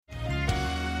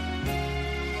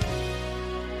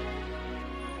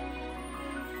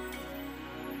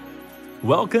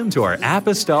Welcome to our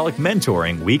Apostolic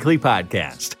Mentoring Weekly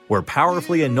Podcast, where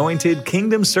powerfully anointed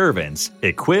kingdom servants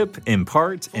equip,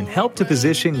 impart, and help to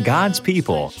position God's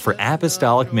people for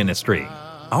apostolic ministry.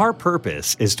 Our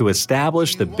purpose is to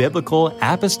establish the biblical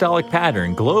apostolic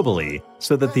pattern globally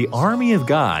so that the army of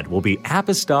God will be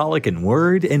apostolic in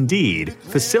word and deed,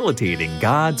 facilitating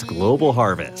God's global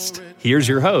harvest. Here's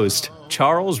your host,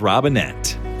 Charles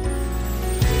Robinette.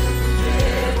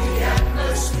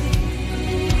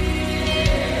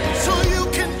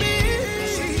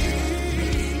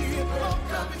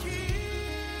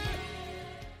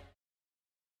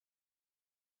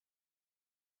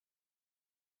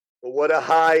 What a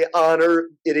high honor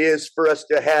it is for us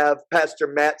to have Pastor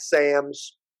Matt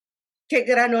Sams. Qué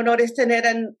gran honor es tener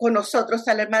con nosotros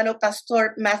al hermano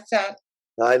Pastor Matt Sams.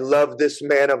 I love this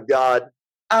man of God.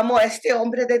 Amo a este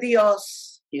hombre de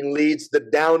Dios. He leads the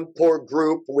Downpour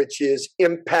Group, which is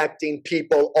impacting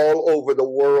people all over the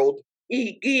world.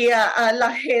 Y guía a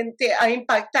la gente a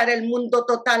impactar el mundo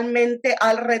totalmente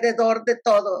alrededor de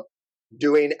todo.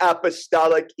 Doing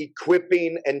apostolic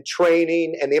equipping and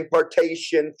training and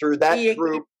impartation through that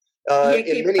group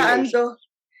in many nations.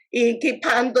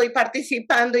 Equipando y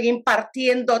participando y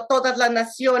impartiendo a todas las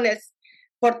naciones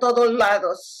por todos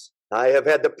lados. I have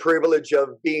had the privilege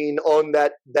of being on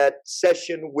that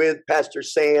session with Pastor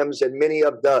Sams and many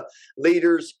of the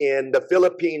leaders in the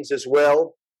Philippines as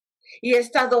well. Y he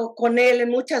estado con él en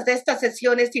muchas de estas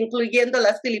sesiones, incluyendo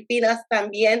las Filipinas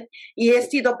también, y he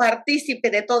sido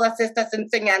partícipe de todas estas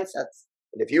enseñanzas.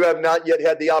 And if you have not yet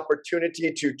had the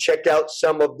opportunity to check out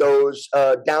some of those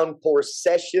Downpour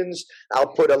sessions,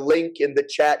 I'll put a link in the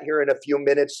chat here in a few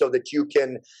minutes so that you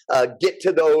can get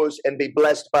to those and be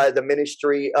blessed by the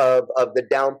ministry of the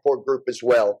Downpour Group as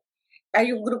well. Hay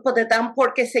un grupo de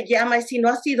Downpour que se llama, y si no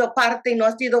has sido parte y no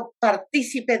has sido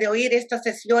partícipe de oír estas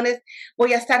sesiones,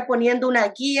 voy a estar poniendo una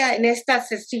guía en esta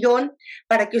sesión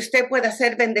para que usted pueda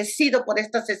ser bendecido por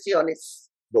estas sesiones.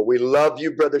 But we love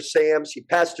you, Brother Sams. He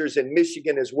pastors in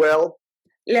Michigan as well.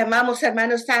 Le amamos,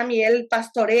 hermano Sam, y él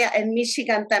pastorea en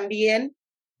Michigan también.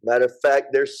 Matter of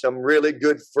fact, there's some really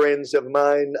good friends of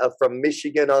mine from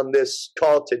Michigan on this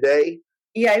call today.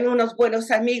 Y hay unos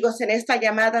buenos amigos en esta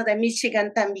llamada de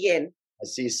Michigan también. I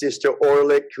see Sister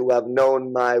Orlick, who I've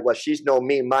known she's known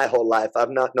me my whole life. I've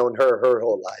not known her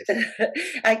whole life.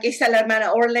 Aquí está la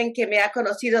hermana Orlen, que me ha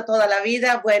conocido toda la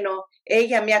vida. Bueno,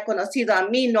 ella me ha conocido a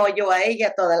mí, no yo a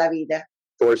ella toda la vida.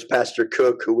 Of course, Pastor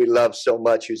Cook, who we love so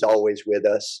much, who's always with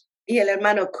us. Y el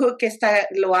hermano Cook, que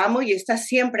lo amo y está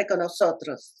siempre con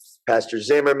nosotros. Pastor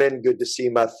Zimmerman, good to see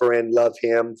my friend, love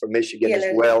him from Michigan as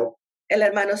well. El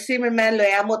hermano Zimmerman, lo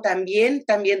amo también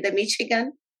de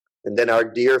Michigan. And then our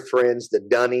dear friends, the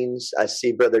Dunnings. I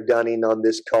see Brother Dunning on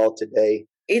this call today.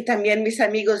 Y también mis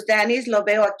amigos Dunnings, lo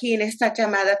veo aquí en esta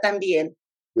llamada también.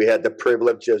 We had the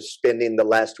privilege of spending the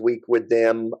last week with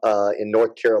them in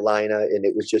North Carolina, and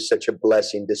it was just such a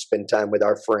blessing to spend time with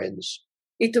our friends.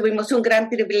 Y tuvimos un gran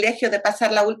privilegio de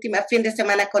pasar la última fin de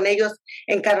semana con ellos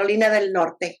en Carolina del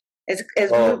Norte. Es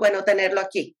muy bueno tenerlo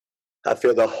aquí. I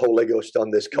feel the Holy Ghost on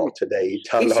this call today.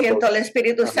 Y siento el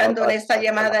Espíritu Santo en esta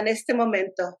llamada en este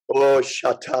momento.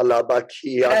 Gracias,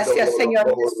 Señor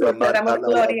Jesús, te damos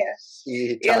gloria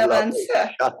y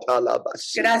alabanza.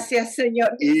 Gracias,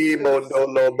 Señor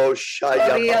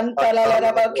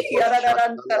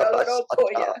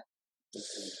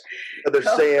Brother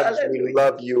Sams, we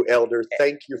love you, Elder.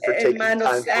 Thank you for taking time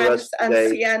for us today.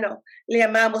 Anciano, le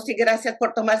amamos y gracias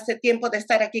por tomarse tiempo de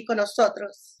estar aquí con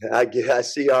nosotros. I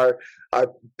see our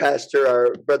pastor,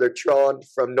 our Brother Trond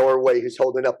from Norway, who's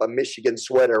holding up a Michigan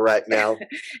sweater right now.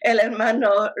 El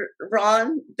hermano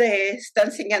Ron está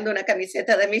enseñando una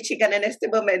camiseta de Michigan en este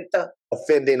momento.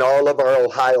 Offending all of our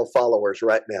Ohio followers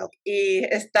right now. Y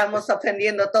estamos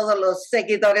ofendiendo a todos los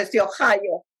seguidores de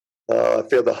Ohio. I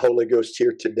feel the Holy Ghost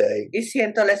here today. Y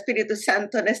siento el Espíritu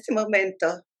Santo en este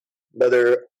momento.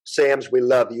 Brother Sams, we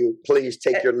love you. Please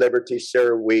take your liberty,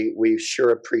 sir. We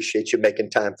sure appreciate you making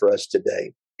time for us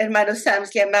today. Hermano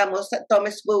Sams, le amamos.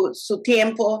 Tome su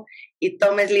tiempo y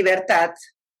tome libertad.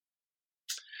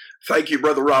 Thank you,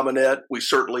 Brother Robinette. We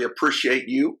certainly appreciate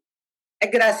you.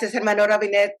 Gracias, hermano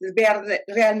Robinette.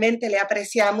 Realmente le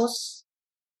apreciamos.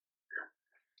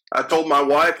 I told my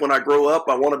wife when I grow up,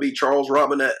 I want to be Charles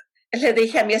Robinette. Le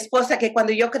dije a mi esposa que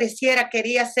cuando yo creciera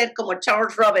quería ser como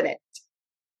Charles Robinette.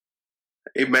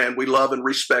 Amen. We love and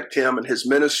respect him and his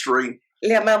ministry.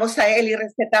 Le amamos a él y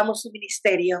respetamos su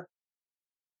ministerio.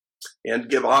 And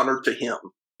give honor to him.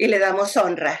 Y le damos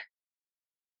honra.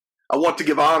 I want to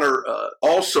give honor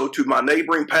also to my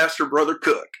neighboring pastor, Brother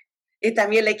Cook. Y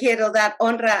también le quiero dar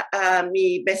honra a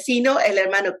mi vecino, el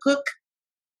hermano Cook.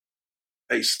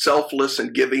 a selfless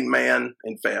and giving man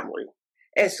and family.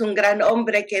 Es un gran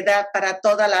hombre que da para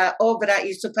toda la obra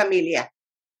y su familia.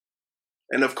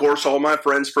 And of course, all my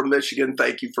friends from Michigan,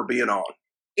 thank you for being on.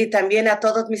 Y también a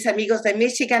todos mis amigos de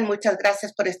Michigan, muchas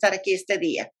gracias por estar aquí este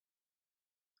día.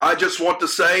 I just want to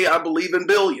say I believe in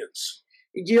billions.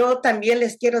 Yo también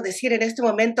les quiero decir en este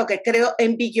momento que creo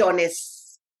en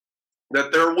billones.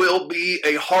 That there will be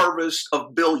a harvest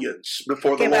of billions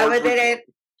before the Que va a Lord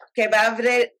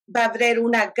haber, va a haber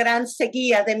una gran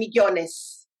sequía de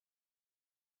millones.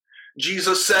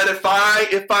 Jesus said, if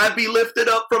I be lifted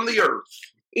up from the earth,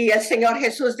 Y el Señor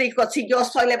Jesús dijo, si yo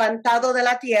soy levantado de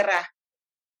la tierra,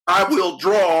 I will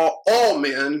draw all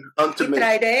men unto y me.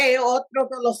 traeré otros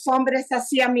de los hombres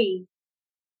hacia mí.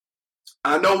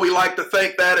 I know we like to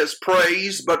think that as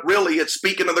praise, but really it's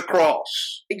speaking of the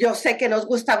cross. Yo sé que nos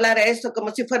gusta hablar de esto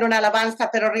como si fuera una alabanza,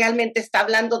 pero realmente está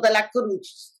hablando de la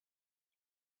cruz.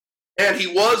 And he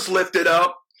was lifted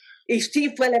up, Y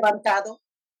sí fue levantado.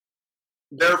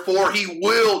 therefore he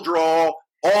will draw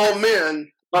all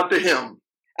men unto him.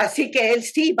 Así que él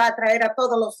sí va a traer a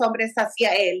todos los hombres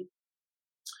hacia él.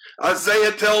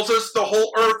 Isaiah tells us the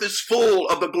whole earth is full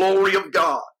of the glory of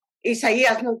God.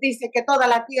 Isaías nos dice que toda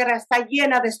la tierra está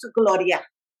llena de su gloria.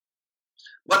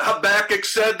 But Habakkuk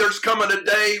said there's coming a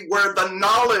day where the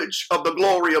knowledge of the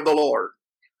glory of the Lord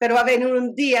Pero va a venir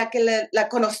un día que el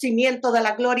conocimiento de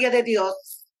la gloria de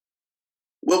Dios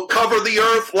will cover the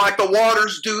earth like the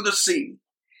waters do the sea.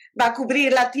 va a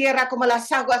cubrir la tierra como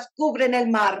las aguas cubren el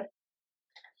mar.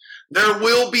 There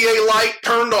will be a light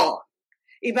turned on,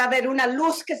 Y va a haber una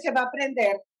luz que se va a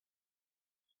prender.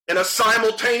 and a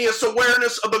simultaneous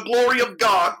awareness of the glory of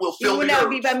God will Y fill un the earth.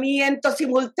 avivamiento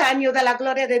simultáneo de la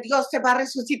gloria de Dios se va a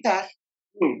resucitar.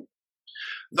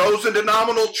 Those in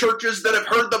denominational churches that have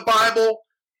heard the Bible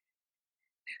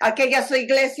Aquellas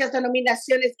iglesias,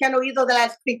 denominaciones que han oído de la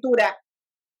escritura,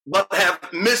 but have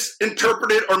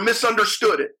misinterpreted or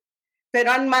misunderstood it,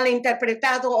 pero han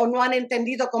malinterpretado o no han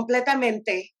entendido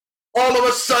completamente, all of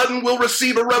a sudden will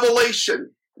receive a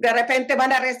revelation de repente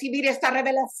van a recibir esta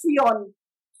revelación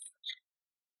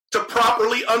to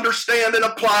properly understand and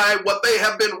apply what they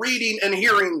have been reading and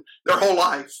hearing their whole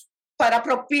life. para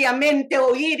propiamente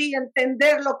oír y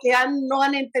entender lo que no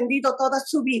han entendido toda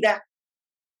su vida.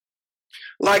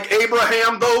 Like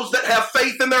Abraham, those that have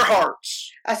faith in their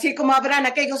hearts, Así como habrán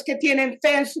aquellos que tienen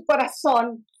fe en su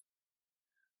corazón,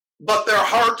 but their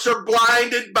hearts are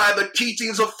blinded by the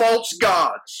teachings of false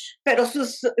gods. pero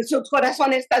sus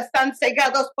corazones están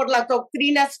cegados por las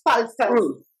doctrinas falsas.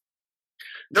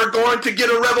 They're going to get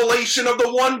a revelation of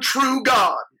the one true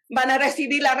God. Van a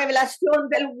recibir la revelación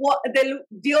del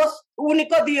Dios,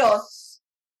 único Dios.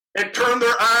 And turn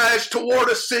their eyes toward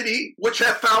a city which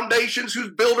hath foundations,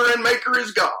 whose builder and maker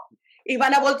is God. Y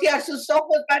van a voltear sus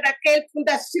ojos para aquel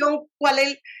fundación, cual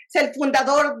es el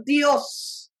fundador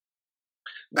Dios.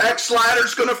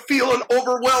 Backsliders going to feel an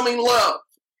overwhelming love.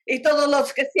 Y todos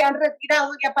los que se han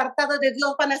retirado y apartado de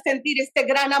Dios van a sentir este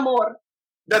gran amor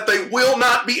That they will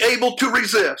not be able to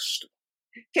resist.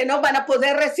 que no van a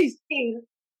poder resistir.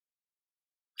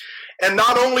 And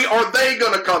not only are they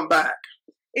going to come back,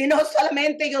 Y no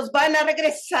solamente ellos van a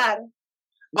regresar,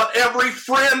 but every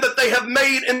friend that they have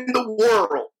made in the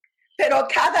world pero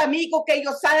cada amigo que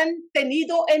ellos han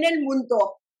tenido en el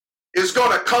mundo is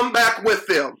going to come back with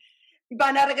them.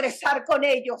 van a regresar con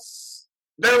ellos.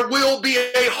 There will be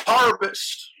a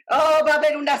harvest Oh, va a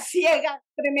haber una siega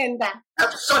tremenda,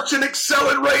 at such an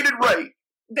accelerated rate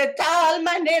de tal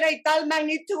manera y tal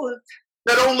magnitud,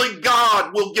 that only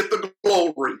God will get the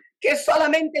glory. que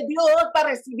solamente Dios va a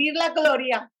recibir la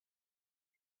gloria.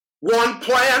 One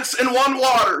plants and one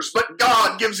waters, but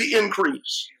God gives the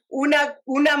increase.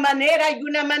 Una manera y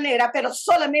una manera, pero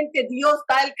solamente Dios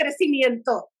da el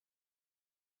crecimiento.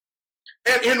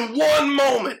 And in one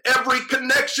moment, every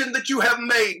connection that you have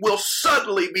made will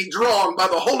suddenly be drawn by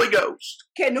the Holy Ghost.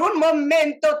 Que en un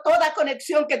momento toda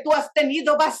conexión que tú has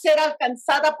tenido va a ser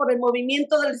alcanzada por el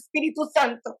movimiento del Espíritu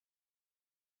Santo.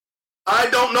 I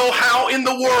don't know how in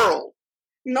the world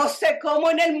No sé cómo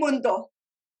en el mundo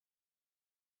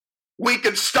we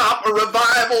could stop a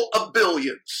revival of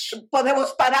billions.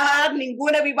 podemos parar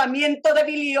ningún avivamiento de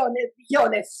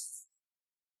billones.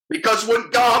 Because when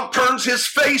God turns his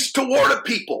face toward a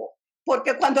people,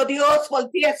 Porque cuando Dios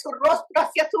voltea su rostro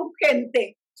hacia su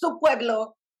gente, su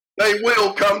pueblo, they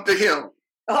will come to him.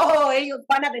 oh, ellos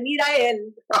van a venir a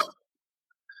Él.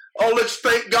 Oh, let's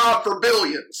thank God for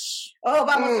billions. Oh,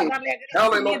 vamos a darle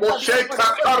agradecimiento a Dios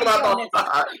por esos billones.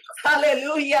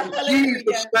 Aleluya, In aleluya.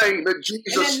 Jesus' name, in En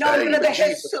Jesus' el name, nombre de in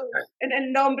Jesus' Jesús, name. en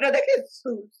el nombre de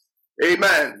Jesús.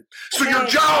 Amen. So your Amen.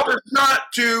 job is not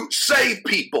to save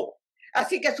people.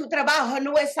 Así que su trabajo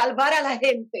no es salvar a la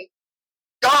gente.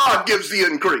 God gives the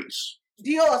increase.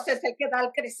 Dios es el que da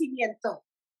el crecimiento.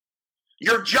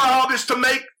 Your job is to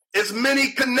make as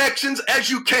many connections as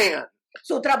you can.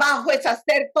 Su trabajo es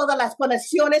hacer todas las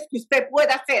conexiones que usted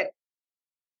pueda hacer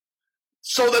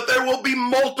so that there will be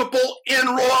multiple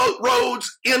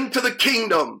inroads into the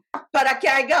kingdom. para que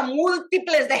haya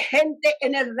múltiples de gente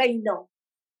en el reino.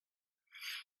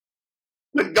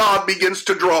 When God begins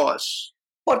to draw us.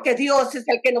 Porque Dios es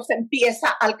el que nos empieza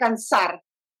a alcanzar.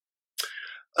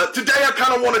 Today I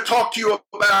kind of want to talk to you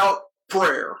about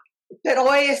prayer. Pero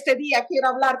hoy, este día, quiero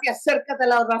hablarte acerca de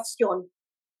la oración.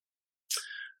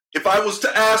 If I was to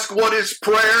ask what is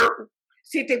prayer,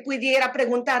 Si te pudiera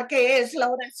preguntar qué es la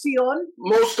oración,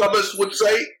 most of us would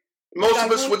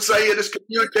say it is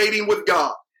communicating with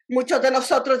God. muchos de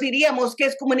nosotros diríamos que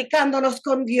es comunicándonos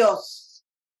con Dios.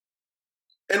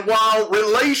 And while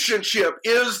relationship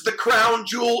is the crown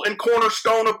jewel and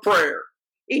cornerstone of prayer,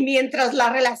 Y mientras la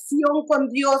relación con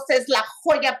Dios es la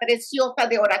joya preciosa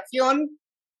de oración,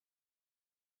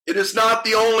 it is not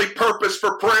the only purpose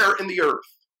for prayer in the earth.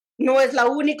 no es el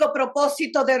único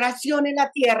propósito de oración en la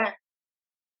tierra.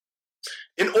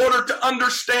 In order to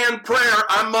understand prayer,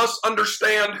 I must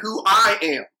understand who I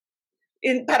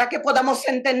am. Para que podamos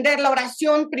entender la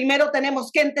oración, primero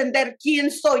tenemos que entender quién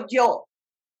soy yo.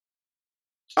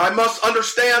 I must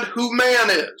understand who man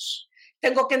is.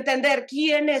 Tengo que entender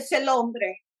quién es el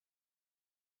hombre.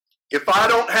 If I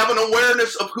don't have an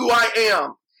awareness of who I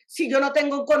am, Si yo no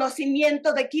tengo un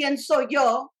conocimiento de quién soy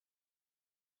yo,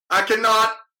 I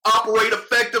cannot operate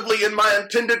effectively in my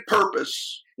intended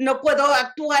purpose no puedo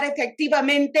actuar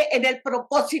efectivamente en el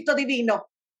propósito divino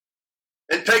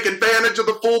and take advantage of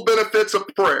the full benefits of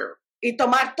prayer. y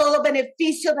tomar todo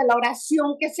beneficio de la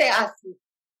oración que se hace.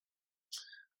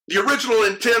 The original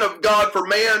intent of God for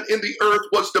man in the earth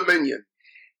was dominion.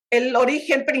 El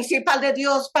origen principal de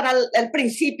Dios para el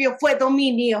principio fue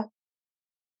dominio.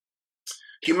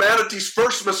 Humanity's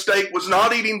first mistake was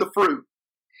not eating the fruit.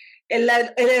 El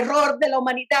error de la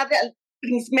humanidad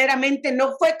primeramente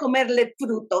no fue comerle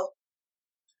fruto.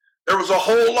 There was a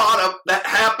whole lot of that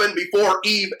happened before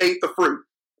Eve ate the fruit.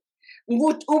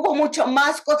 Hubo mucho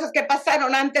más cosas que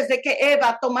pasaron antes de que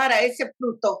Eva tomara ese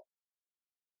fruto.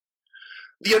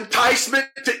 The enticement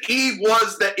to Eve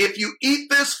was that if you eat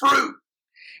this fruit,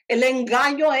 El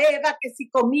engaño a Eva que si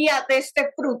comía de este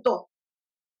fruto,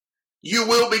 you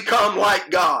will become like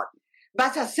God.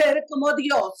 vas a ser como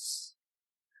Dios.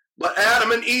 But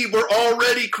Adam and Eve were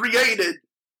already created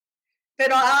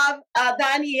Pero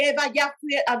Adán y Eva ya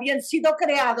habían sido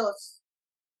creados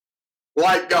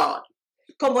like God.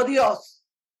 como Dios.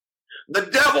 The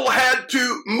devil had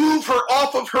to move her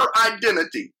off of her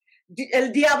identity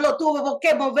El diablo tuvo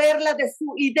que moverla de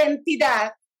su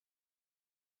identidad,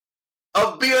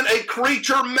 of being a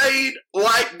creature made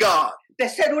like God. de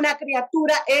ser una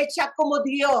criatura hecha como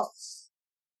Dios.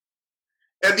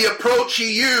 And the approach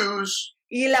he used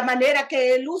Y la manera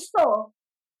que él usó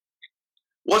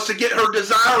was to get her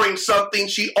desiring something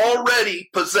she already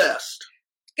possessed.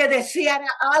 que deseara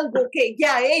algo que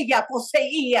ya ella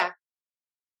poseía.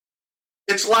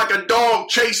 It's like a dog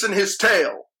chasing his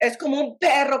tail. Es como un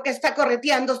perro que está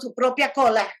correteando su propia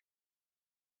cola.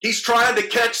 He's trying to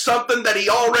catch something that he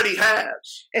already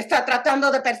has. Está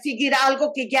tratando de perseguir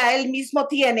algo que ya él mismo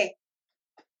tiene.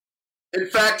 In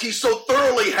fact, he so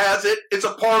thoroughly has it, it's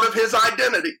a part of his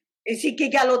identity. Y sí que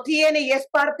ya lo tiene y es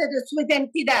parte de su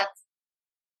identidad.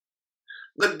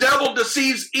 The devil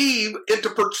deceives Eve into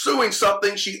pursuing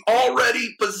something she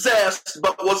already possessed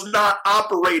but was not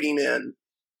operating in.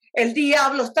 El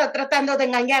diablo está tratando de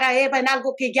engañar a Eva en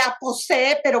algo que ya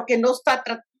posee, pero que no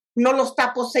lo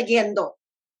está poseyendo.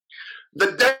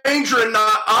 The danger in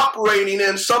not operating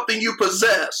in something you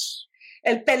possess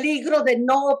El peligro de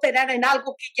no operar en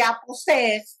algo que ya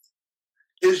posees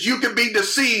is you can be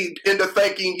deceived into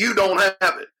thinking you don't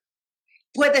have it.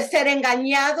 puede ser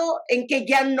engañado en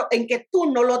que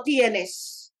tú no lo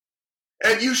tienes.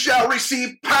 And you shall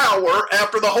receive power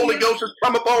after the Holy Ghost has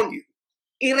come upon you.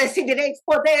 Y recibiréis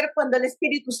poder cuando el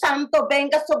Espíritu Santo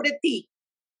venga sobre ti.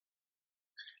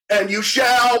 And you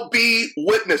shall be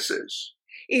witnesses.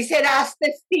 Y serás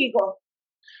testigo.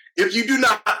 If you do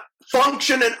not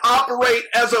function and operate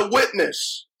as a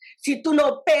witness, Si tú no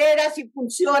operas y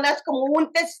funcionas como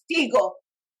un testigo,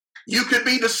 you could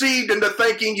be deceived into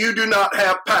thinking you do not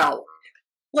have power.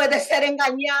 puedes ser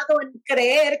engañado en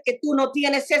creer que tú no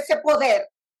tienes ese poder.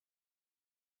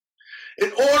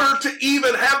 In order to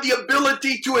even have the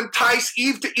ability to entice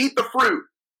Eve to eat the fruit,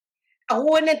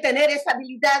 Aún en tener esa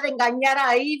habilidad de engañar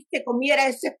a Eve que comiera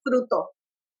ese fruto,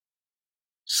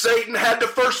 Satan had to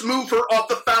first move her off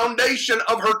the foundation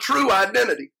of her true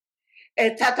identity.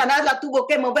 Satanás la tuvo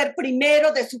que mover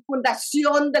primero de su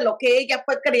fundación, de lo que ella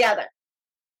fue creada.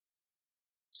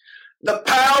 The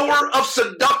power of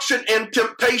seduction and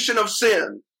temptation of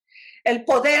sin El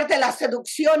poder de la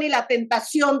seducción y la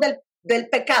tentación del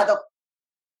pecado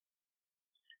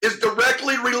is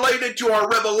directly related to our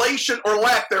revelation or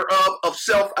lack thereof of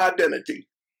self-identity.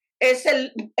 es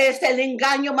el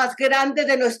engaño más grande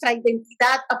de nuestra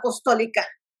identidad apostólica.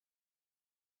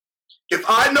 If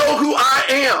I know who I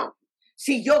am,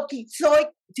 Si yo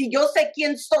sé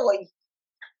quién soy,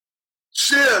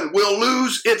 sin will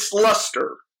lose its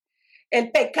luster.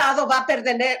 el pecado va a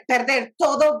perder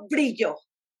todo brillo.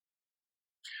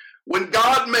 When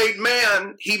God made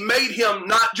man, he made him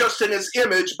not just in his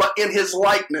image, but in his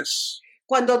likeness.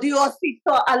 Cuando Dios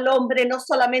hizo al hombre, no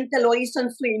solamente lo hizo en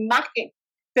su imagen,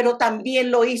 pero también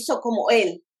lo hizo como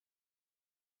él.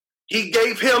 He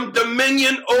gave him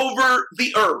dominion over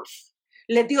the earth.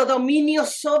 Le dio dominio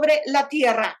sobre la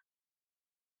tierra.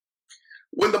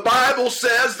 When the Bible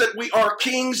says that we are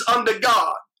kings unto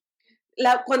God,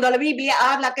 Cuando la Biblia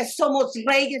habla que somos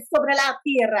reyes sobre la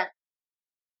tierra,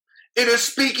 it is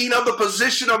speaking of the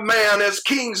position of man as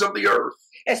kings of the earth.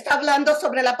 está hablando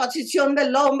sobre la posición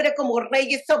del hombre como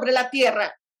reyes sobre la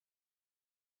tierra.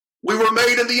 We were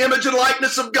made in the image and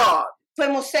likeness of God.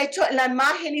 Fuimos hechos en la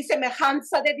imagen y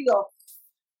semejanza de Dios.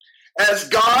 As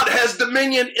God has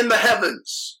dominion in the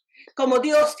heavens, Como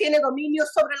Dios tiene dominio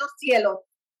sobre los cielos,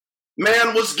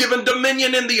 man was given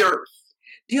dominion in the earth.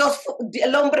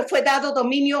 el hombre fue dado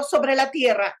dominio sobre la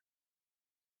tierra.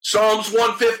 Psalms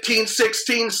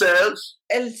 115:16 says,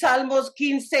 El Salmos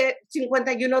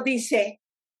 15:51 dice,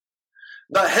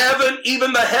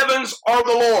 even the heavens are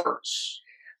the Lord's,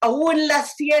 aún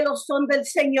los cielos son del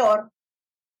Señor,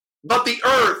 but the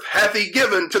earth hath he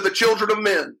given to the children of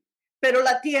men. pero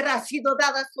la tierra ha sido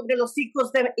dada sobre los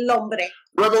hijos del hombre.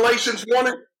 Revelations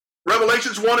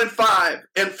 1:5,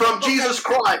 and from Jesus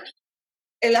Christ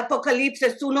El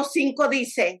Apocalipsis 1:5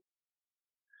 dice,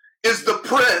 is the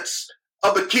prince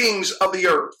of the kings of the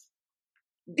earth.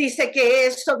 dice que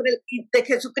es de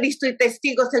Jesucristo y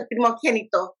testigos el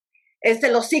primogénito, es de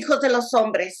los hijos de los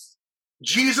hombres.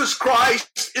 Jesus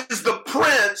Christ is the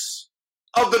prince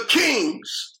of the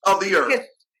kings of the earth.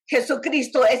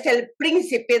 Jesucristo es el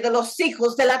príncipe de los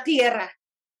hijos de la tierra.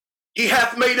 He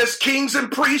hath made us kings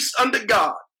and priests unto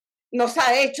God. Nos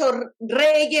ha hecho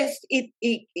reyes y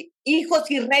hijos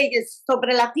y reyes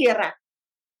sobre la tierra.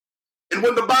 And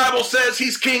when the Bible says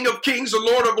he's King of kings and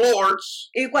Lord of lords,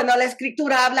 Y cuando la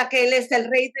Escritura habla que Él es el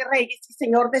Rey de reyes y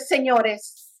Señor de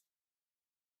señores,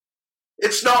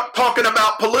 it's not talking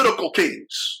about political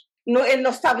kings. no, Él no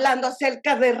está hablando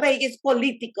acerca de reyes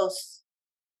políticos.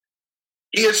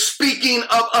 He is speaking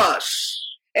of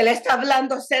us. Él está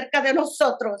hablando acerca de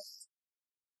nosotros.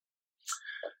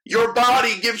 Your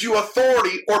body gives you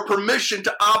authority or permission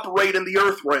to operate in the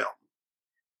earth realm.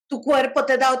 Tu cuerpo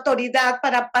te da autoridad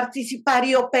para participar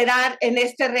y operar en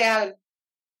este real.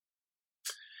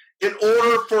 In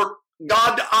order for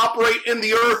God to operate in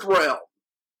the earth realm,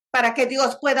 Para que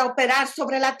Dios pueda operar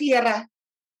sobre la tierra,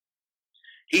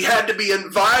 he had to be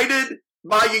invited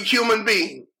by a human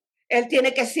being, Él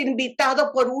tiene que ser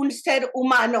invitado por un ser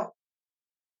humano,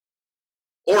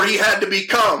 or he had to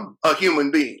become a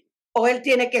human being. o Él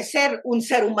tiene que ser un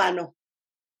ser humano.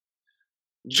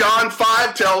 John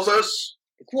 5 tells us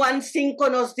Juan 5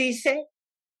 nos dice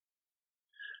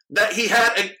that he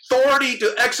had authority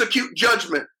to execute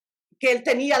judgment, que Él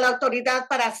tenía la autoridad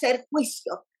para hacer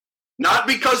juicio, not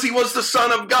because he was the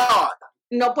Son of God,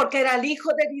 no porque era el Hijo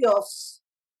de Dios,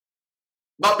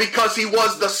 but because he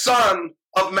was the Son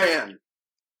of man.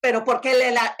 pero porque Él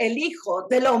era el Hijo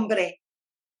del hombre.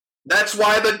 That's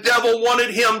why the devil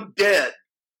wanted him dead.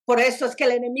 Por eso es que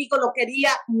el enemigo lo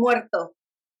quería muerto.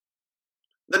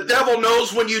 The devil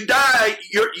knows when you die,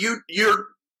 you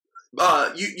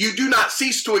do not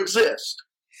cease to exist.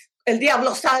 El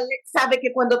diablo sabe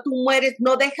que cuando tú mueres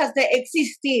no dejas de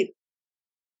existir.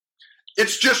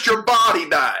 It's just your body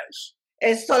dies.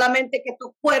 Es solamente que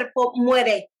tu cuerpo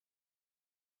muere.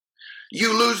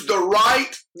 You lose the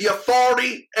right, the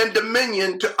authority, and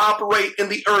dominion to operate in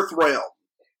the earth realm.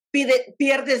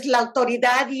 Pierdes la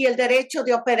autoridad y el derecho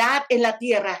de operar en la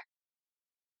tierra.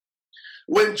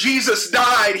 When Jesus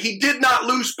died, he did not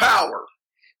lose power.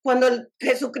 Cuando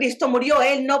Jesucristo murió,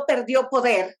 Él no perdió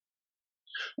poder.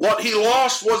 What he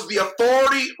lost was the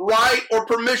authority, right, or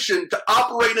permission to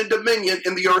operate in dominion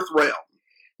in the earth realm.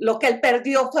 Lo que Él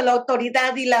perdió fue la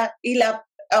autoridad y la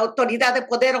autoridad de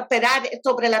poder operar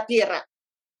sobre la tierra.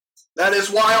 That is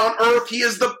why on earth he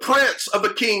is the prince of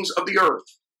the kings of the earth.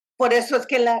 Por eso es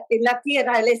que en la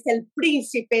tierra Él es el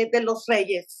príncipe de los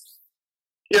reyes.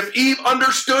 If Eve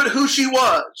understood who she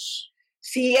was,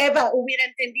 Si Eva hubiera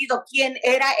entendido quién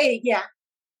era ella,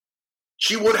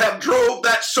 she would have drove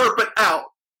that serpent out.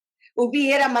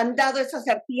 hubiera mandado esa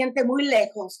serpiente muy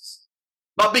lejos.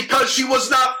 But because she was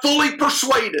not fully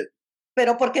persuaded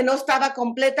Pero porque no estaba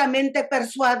completamente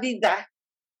persuadida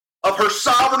of her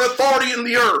sovereign authority in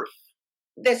the earth,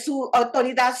 de su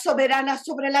autoridad soberana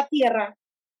sobre la tierra,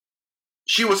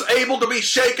 she was able to be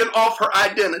shaken off her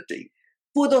identity.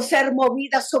 pudo ser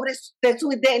movida de su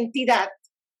identidad.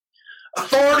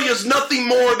 Authority is nothing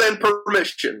more than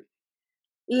permission.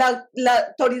 La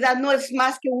autoridad no es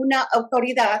más que una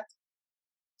autoridad.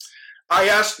 I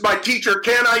asked my teacher,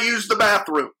 can I use the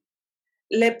bathroom?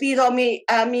 Le pido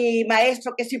a mi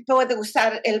maestro que si puede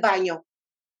usar el baño.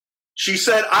 She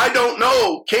said, I don't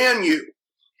know, can you?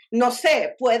 No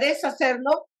sé, ¿puedes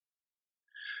hacerlo?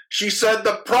 She said,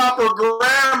 the proper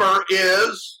grammar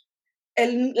is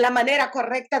La manera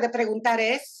correcta de preguntar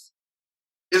es,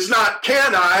 not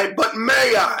can I, but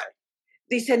may I.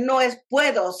 dice, no es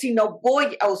puedo, sino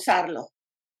voy a usarlo.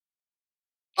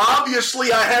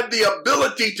 Obviously, I had the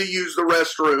ability to use the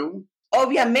restroom,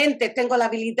 Obviamente tengo la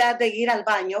habilidad de ir al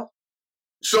baño,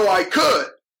 so I could.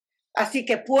 así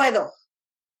que puedo.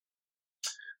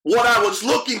 What I was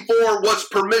looking for was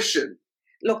permission.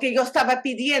 Lo que yo estaba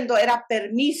pidiendo era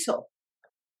permiso.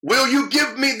 Will you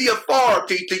give me the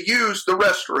authority to use the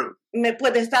restroom? Me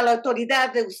puedes dar la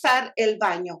autoridad de usar el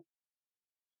baño.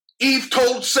 Eve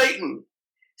told Satan,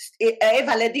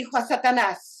 Eva le dijo a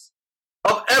Satanás,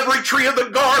 of every tree of the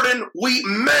garden we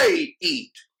may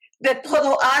eat. de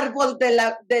todo árbol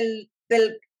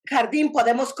del jardín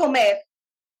podemos comer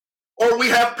Or we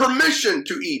have permission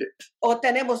to eat it. o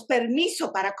tenemos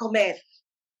permiso para comer.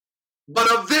 But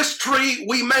of this tree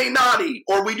we may not eat,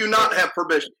 or we do not have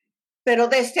permission. Pero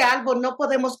de este árbol no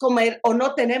podemos comer o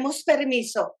no tenemos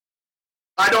permiso.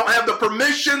 I don't have the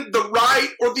permission, the right,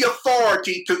 or the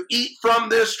authority to eat from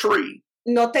this tree.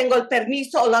 No tengo el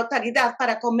permiso o la autoridad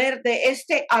para comer de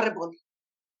este árbol.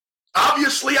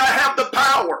 Obviously, I have the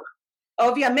power.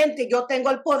 Obviamente yo tengo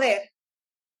el poder.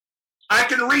 I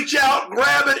can reach out,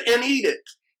 grab it, and eat it.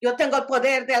 Yo tengo el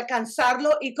poder de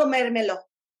alcanzarlo y comérmelo.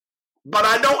 But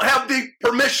I don't have the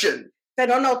permission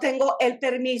Pero no tengo el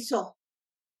permiso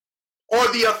or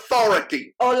the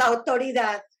authority. o la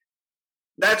autoridad.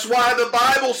 That's why the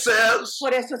Bible says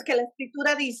Por eso es que la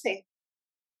Escritura dice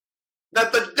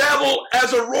that the devil,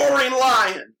 as a roaring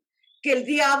lion, que el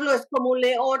diablo es como un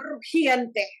león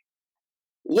rugiente,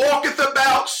 walketh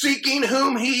about seeking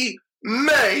whom he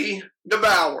may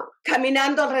devour.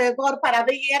 caminando alrededor para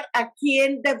ver a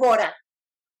quién devora.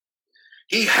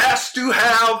 He has to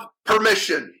have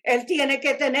permission Él tiene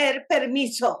que tener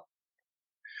permiso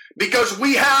because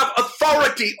we have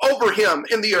authority over him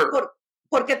in the earth.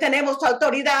 porque tenemos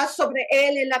autoridad sobre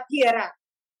él en la tierra.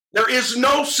 There is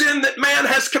no sin that man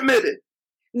has committed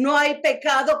No hay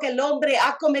pecado que el hombre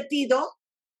ha cometido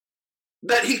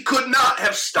that he could not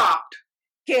have stopped.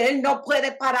 que él no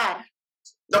puede parar.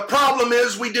 The problem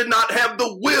is we did not have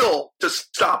the will to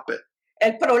stop it.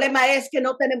 El problema es que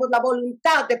no tenemos la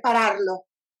voluntad de pararlo.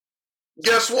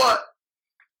 Guess what?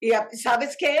 ¿Y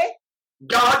sabes qué?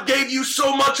 God gave you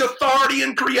so much authority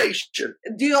in creation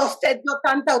Dios te dio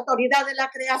tanta autoridad en la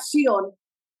creación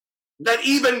that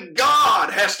even God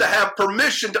has to have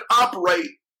permission to operate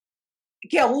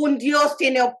que aún Dios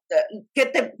tiene que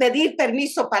pedir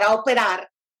permiso para operar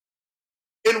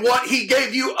in what he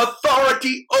gave you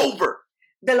authority over.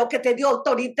 de lo que te dio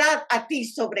autoridad a ti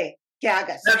sobre que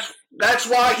hagas. That's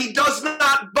why he does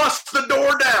not bust the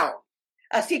door down,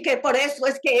 Así que por eso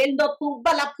es que él no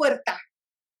tumba la puerta.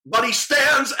 but he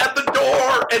stands at the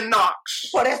door and knocks.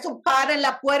 Por eso para en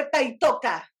la puerta y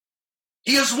toca.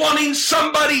 He is wanting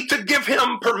somebody to give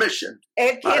him permission.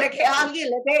 Él quiere que alguien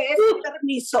le dé ese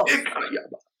permiso.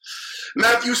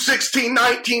 Matthew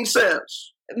 16:19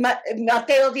 says,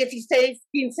 Mateo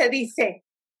 16:15 dice,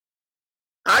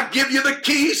 I give you the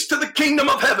keys to the kingdom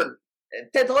of heaven.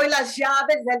 te doy las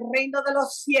llaves del reino de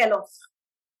los cielos.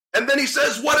 And then he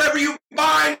says, whatever you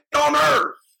bind on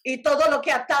earth Y todo lo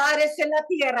que atares en la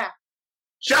tierra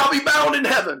shall be bound in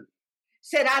heaven.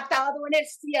 será atado en el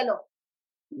cielo.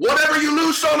 Whatever you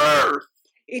loose on earth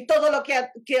Y todo lo que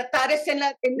atares en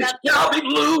la shall tierra, be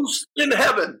loosed in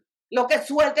heaven. lo que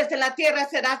sueltes en la tierra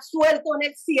será suelto en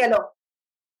el cielo.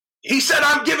 He said,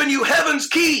 I'm giving you heaven's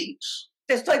keys.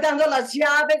 Te estoy dando las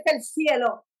llaves del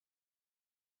cielo.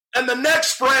 And the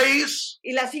next phrase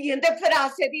Y la siguiente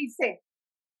frase dice,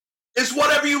 is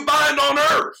whatever you bind on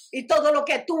earth, y todo lo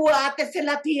que tú ates en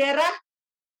la tierra,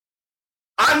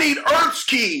 I need Earth's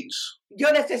keys Yo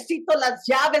necesito las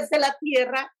llaves de la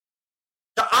tierra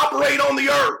to operate on the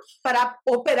earth. para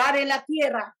operar en la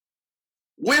tierra.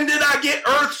 When did I get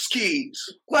Earth's keys?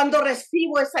 Cuando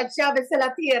recibo esas llaves de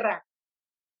la tierra,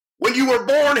 When you were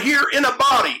born here in a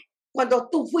body. cuando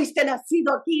tú fuiste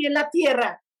nacido aquí en la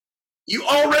tierra, You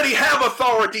already have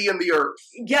authority in the earth.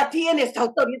 ya tienes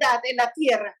autoridad en la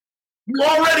tierra. You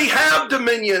already have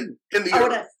dominion in the earth.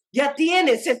 Ahora, ya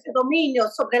tienes ese dominio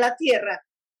sobre la tierra.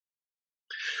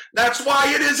 That's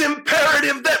why it is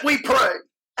imperative that we pray.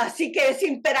 Así que es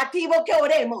imperativo que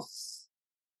oremos,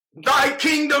 Thy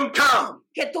kingdom come,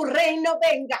 que tu reino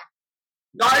venga,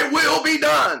 thy will be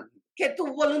done que tu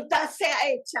voluntad sea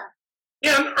hecha,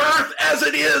 in earth as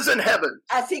it is in heaven.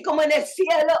 así como en el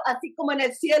cielo, así como en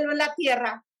el cielo en la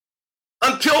tierra.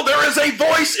 Until there is a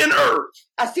voice in earth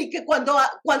Así que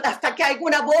hasta que haya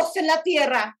una voz en la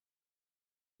tierra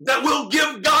that will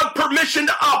give God permission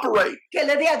to operate. que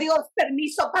le dé a Dios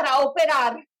permiso para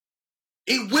operar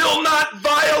He will not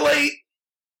violate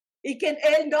y que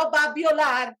Él no va a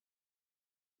violar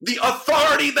the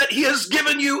authority that he has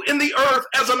given you in the earth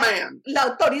as a man. la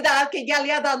autoridad que ya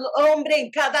le ha dado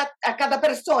hombre a cada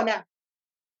persona,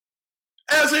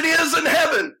 As it is in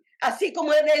heaven, así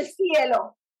como en el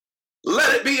cielo,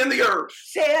 let it be in the earth.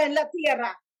 sea en la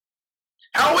tierra.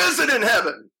 How is it in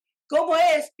heaven? ¿Cómo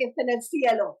es que es en el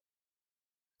cielo?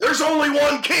 There's only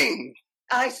one king.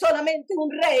 Hay solamente un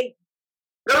rey,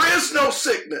 There is no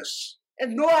sickness.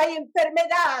 no hay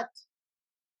enfermedad,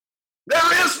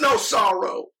 There is no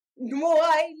sorrow. no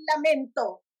hay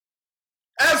lamento,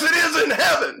 As it is in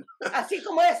heaven, así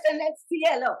como es en el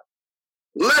cielo,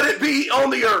 let it be on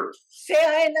the earth.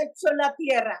 sea hecho en la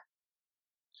tierra.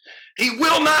 He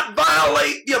will not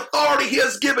violate the authority he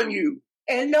has given you.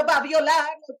 Él no va a violar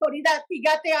la autoridad que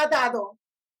ya te ha dado.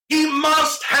 He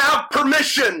must have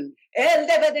permission. Él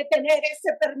debe de tener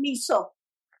ese permiso.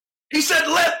 He said,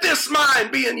 let this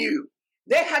mind be in you.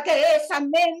 Deja que esa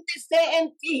mente esté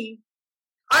en ti.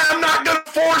 I am not going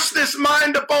to force this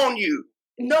mind upon you.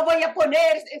 No voy a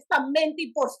poner esta mente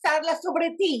y forzarla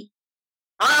sobre ti.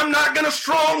 I'm not going to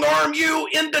strong arm you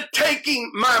into taking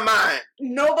my mind.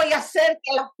 No voy a hacer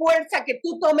que la fuerza que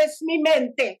tú tomes mi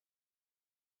mente.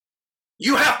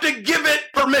 You have to give it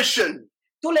permission.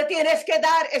 Tú le tienes que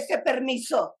dar ese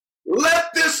permiso. Let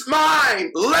this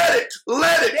mind, let it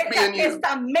be Deja in que you.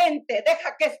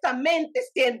 esta mente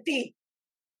esté en ti.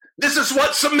 This is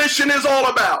what submission is all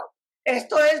about.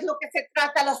 Esto es lo que se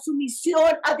trata, la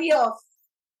sumisión a Dios.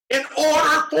 In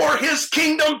order for his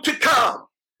kingdom to come,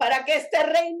 Para que este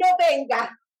reino venga,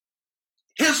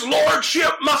 his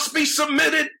lordship must be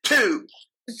submitted to.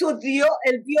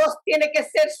 el Dios tiene que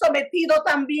ser sometido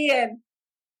también.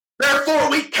 Therefore,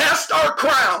 we cast our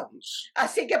crowns.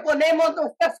 Así que ponemos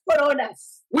nuestras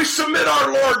coronas We submit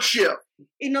our lordship.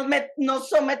 y nos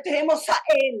sometemos a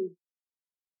Él.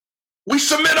 We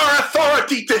submit our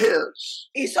authority to his.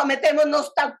 Y sometemos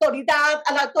nuestra autoridad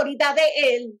a la autoridad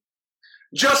de Él.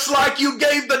 Just like you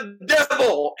gave the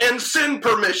devil and sin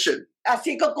permission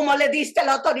Así que como le diste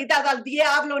la autoridad al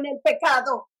diablo en el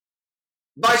pecado,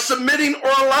 by submitting or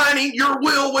aligning your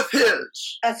will with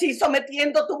his. así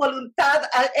sometiendo tu voluntad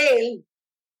a Él.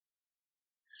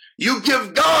 You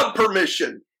give God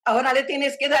permission Ahora le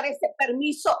tienes que dar ese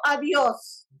permiso a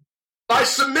Dios, by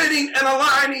submitting and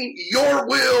aligning your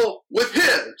will with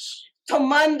his.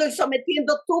 tomando y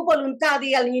sometiendo tu voluntad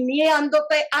y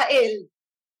alineándote a Él.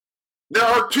 There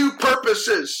are two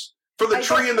purposes for the Hay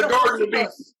tree in dos the Garden of Eden.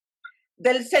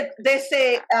 propósitos de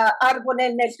ese árbol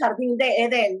en el jardín de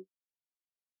Edén.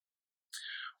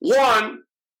 One,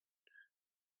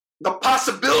 the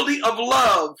possibility of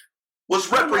love was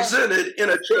represented in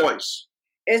a choice.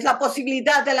 Es la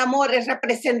posibilidad del amor, es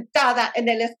representada en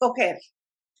el escoger.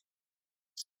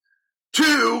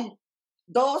 Two,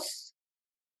 Dos,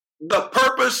 the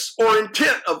purpose or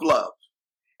intent of love.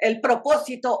 el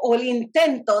propósito o el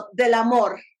intento del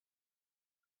amor.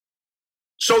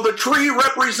 So the tree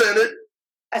represented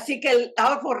Así que el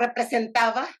árbol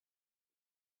representaba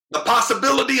the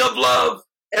possibility of love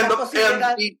la and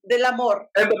posibilidad del amor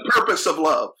the purpose of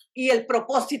love. y el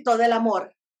propósito del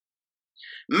amor.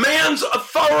 Man's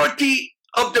authority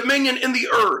of dominion in the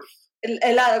earth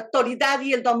La autoridad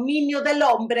y el dominio del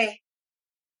hombre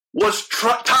was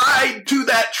tied to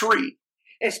that tree.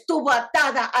 estuvo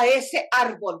atada a ese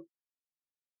árbol.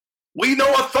 We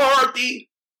know authority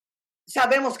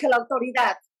Sabemos que la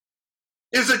autoridad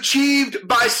is achieved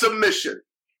by submission.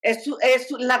 es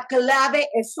la clave,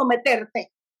 es someterte.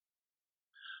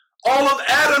 All of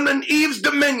Adam and Eve's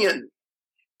dominion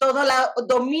Todo el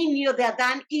dominio de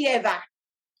Adán y Eva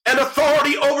and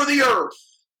authority over the earth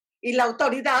y la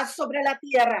autoridad sobre la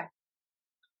tierra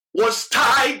was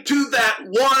tied to that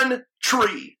one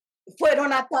tree.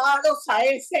 Fueron atados a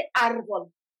ese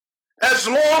árbol. As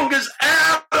long as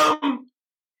Adam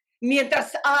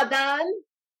Mientras Adán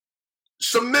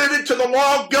submitted to the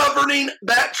law governing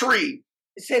that tree,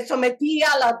 se sometía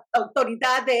a la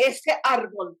autoridad de ese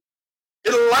árbol,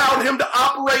 it allowed him to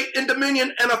operate in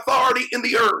dominion and authority in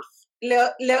the earth.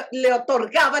 le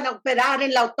otorgaban a operar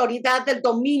en la autoridad del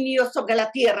dominio sobre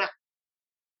la tierra.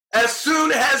 As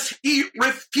soon as he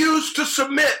refused to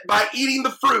submit by eating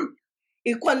the fruit,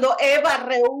 Y cuando Eva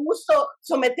rehusó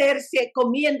someterse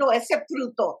comiendo ese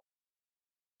fruto,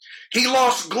 he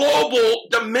lost global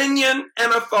dominion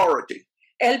and authority.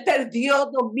 él perdió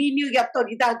dominio y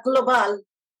autoridad global.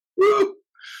 Woo.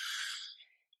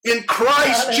 In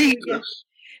Christ Aleluya. Jesus,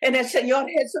 En el Señor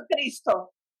Jesucristo,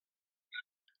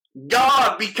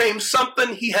 God became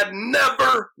something he had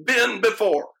never been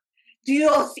before.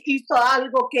 Dios hizo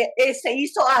algo se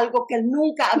hizo algo que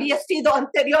nunca había sido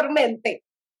anteriormente.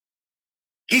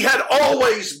 He had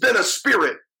always been a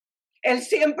spirit, Él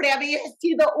siempre había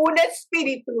sido un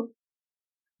espíritu,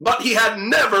 but he had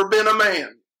never been a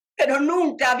man. pero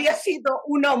nunca había sido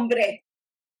un hombre.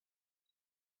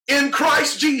 In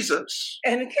Christ Jesus,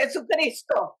 En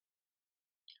Jesucristo,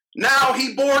 now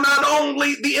he bore not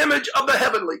only the image of the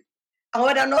heavenly,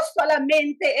 ahora no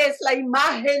solamente es la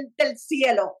imagen del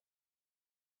cielo,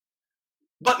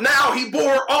 but now he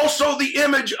bore also the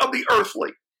image of the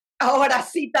earthly. ahora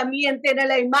sí también tiene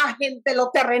la imagen de lo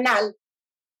terrenal.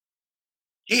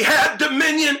 He had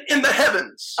dominion in the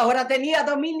heavens, Ahora tenía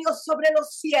dominio sobre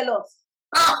los cielos,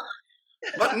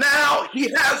 but now he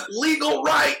has legal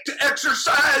right to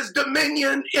exercise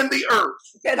dominion in the earth.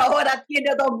 pero ahora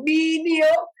tiene dominio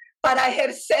para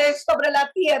ejercer sobre la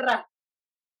tierra.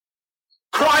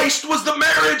 Christ was the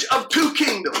marriage of two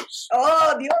kingdoms.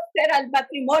 Oh, Dios era el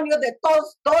matrimonio de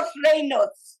dos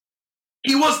reinos.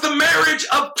 He was the marriage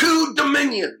of two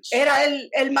dominions. Era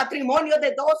el matrimonio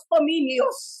de dos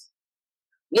dominios.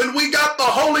 When we got the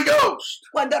Holy Ghost,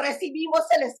 Cuando recibimos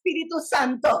el Espíritu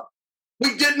Santo,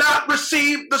 we did not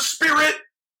receive the spirit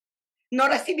no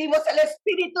recibimos el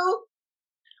Espíritu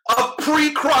of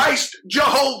pre-Christ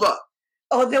Jehovah.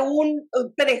 o de un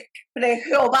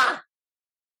pre-Jehová.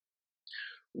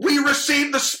 We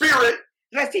received the spirit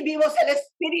Recibimos el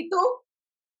Espíritu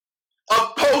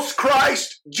of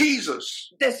post-Christ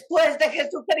Jesus. después de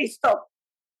Jesucristo.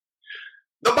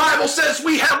 The Bible says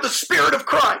we have the spirit of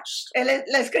Christ.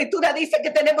 La Escritura dice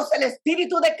que tenemos el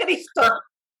Espíritu de Cristo.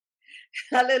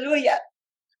 Aleluya.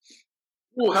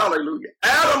 Oh, hallelujah.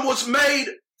 Adam was made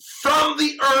from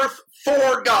the earth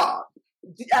for God.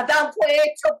 Adán fue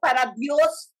hecho para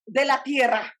Dios de la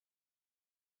tierra.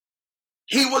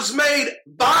 He was made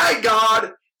by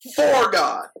God for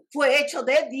God. Fue hecho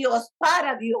de Dios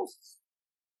para Dios.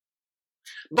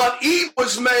 But Eve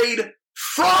was made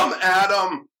from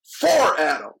Adam for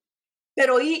Adam.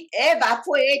 Pero Eva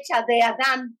fue hecha de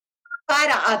Adán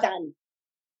para Adán.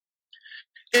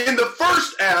 In the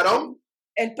first Adam,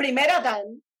 El primer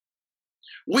Adán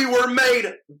we were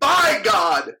made by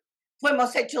God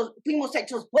fuimos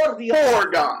hechos por Dios, for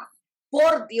God.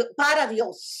 para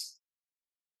Dios.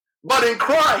 But in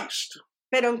Christ,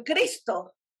 Pero en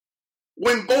Cristo,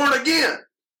 when born again,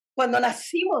 cuando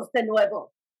nacimos de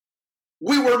nuevo,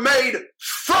 we were made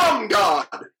from God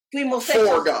fuimos for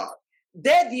hechos God.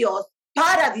 de Dios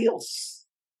para Dios.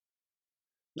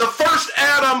 The first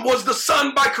Adam was the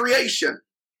son by creation.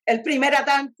 El primer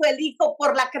Adán fue el hijo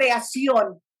por la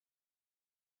creación.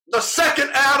 The second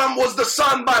Adam was the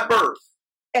son by birth.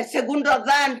 El segundo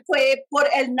Adán fue por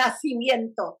el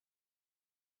nacimiento.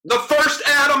 The first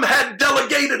Adam had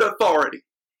delegated authority.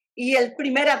 Y el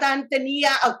primer Adán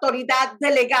tenía autoridad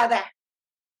delegada.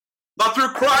 But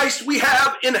through Christ, we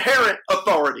have inherent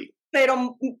authority.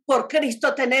 Pero por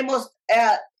Cristo tenemos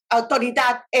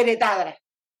autoridad heredada.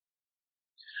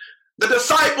 The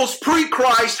disciples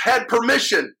pre-Christ had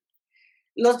permission.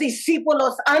 Los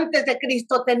discípulos antes de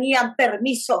Cristo tenían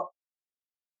permiso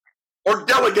Or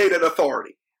delegated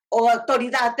authority. o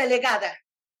autoridad delegada.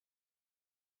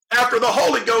 After the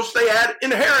Holy Ghost, they had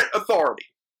inherent authority.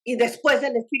 Y después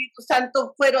del Espíritu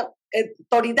Santo fueron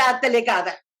autoridad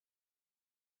delegada.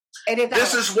 Heredada.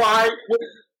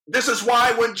 This is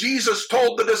why when Jesus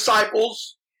told the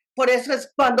disciples, Por eso es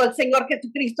cuando el Señor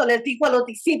Jesucristo les dijo a los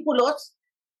discípulos,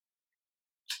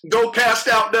 go cast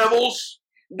out devils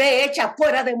ve, echa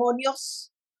fuera demonios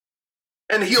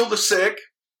and heal the sick,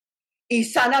 y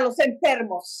sana a los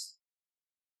enfermos.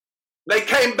 they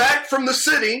came back from the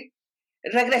city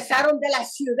Regresaron de la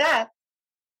ciudad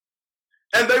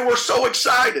and they were so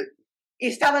excited y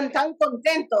estaban tan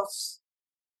contentos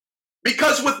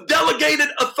because with delegated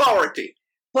authority,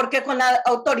 porque con la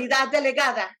autoridad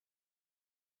delegada,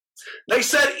 They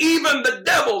said, even the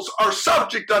devils are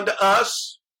subject unto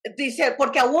us dice,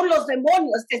 porque aún los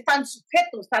demonios están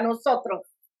sujetos a nosotros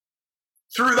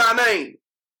through thy name.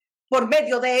 por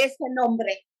medio de ese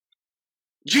nombre.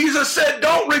 Jesus said,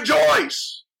 don't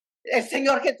rejoice El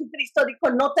Señor Jesucristo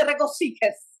dijo, no te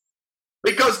regocijes,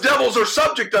 because devils are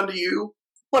subject unto you.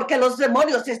 porque los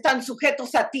demonios están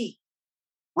sujetos a ti.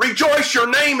 Rejoice, your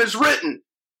name is written.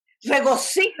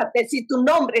 Regocíjate si tu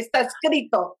nombre está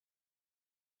escrito,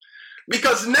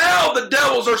 Because now the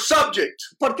devils are subject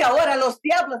porque ahora los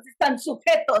diablos están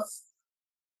sujetos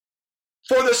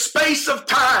for the space of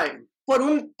time por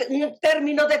un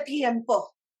término de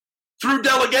tiempo, through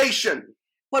delegation.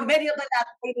 por medio de la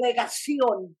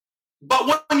delegación. But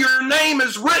when your name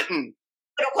is written,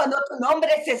 Pero cuando tu nombre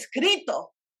es escrito,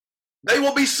 they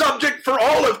will be subject for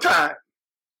all of time.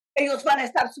 ellos van a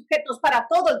estar sujetos para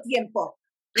todo el tiempo.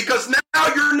 Because now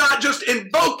you're not just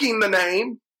invoking the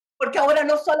name, Porque ahora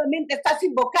no solamente estás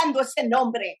invocando ese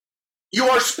nombre, you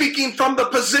are speaking from the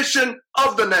position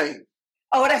of the name.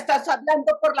 ahora estás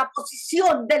hablando por la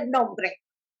posición del nombre.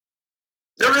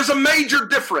 There is a major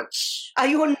difference.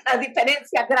 Hay una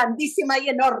diferencia grandísima y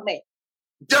enorme.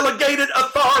 Delegated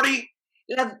authority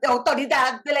La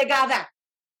autoridad delegada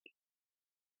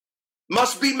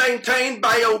must be maintained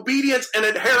by obedience and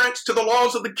adherence to the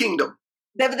laws of the kingdom.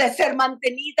 debe de ser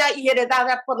mantenida y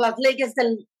heredada por las leyes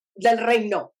del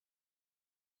reino.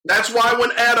 That's why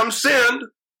when Adam sinned,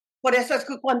 Por eso es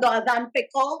que cuando Adán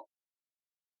pecó,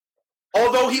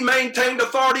 although he maintained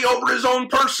authority over his own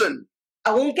person,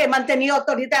 aunque mantenía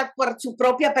autoridad por su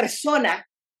propia persona,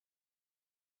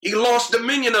 he lost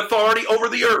dominion authority over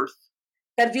the earth.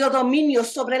 perdió dominio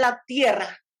sobre la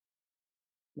tierra.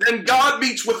 Then God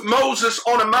meets with Moses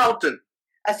on a mountain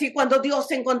Así cuando Dios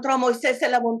encontró a Moisés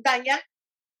en la montaña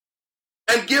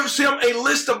and gives him a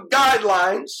list of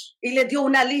guidelines y le dio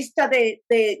una lista de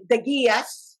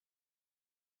guías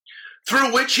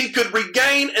through which he could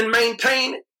regain and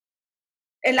maintain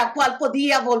en la cual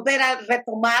podía volver a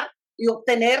retomar y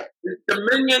obtener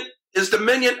his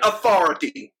dominion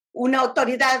authority. una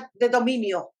autoridad de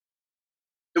dominio.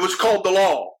 It was called the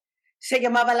law. Se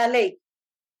llamaba la ley.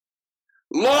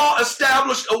 Law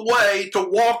established a way to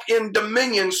walk in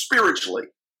dominion spiritually.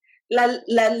 La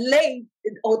ley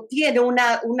obtiene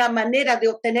una manera de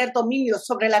obtener dominio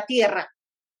sobre la tierra.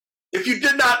 If you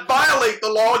did not violate the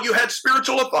law, you had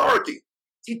spiritual authority.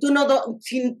 Si tú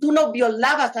no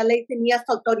violabas la ley, tenías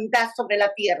autoridad sobre la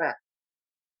tierra.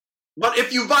 But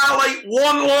if you violate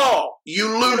one law, you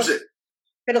lose it.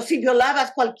 Pero si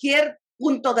violabas cualquier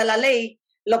punto de la ley,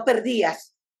 lo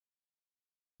perdías.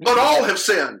 But all have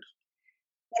sinned.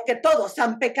 Porque todos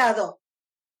han pecado.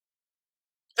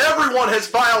 Everyone has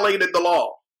violated the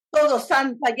law. Todos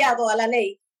han fallado a la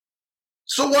ley.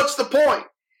 So what's the point?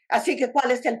 Así que,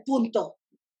 ¿cuál es el punto?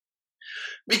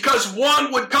 Because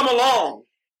one would come along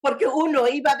Porque uno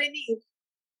iba a venir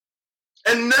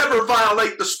and never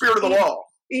violate the spirit of the law.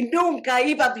 y nunca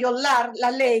iba a violar la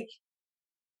ley.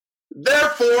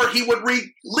 Therefore, he would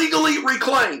legally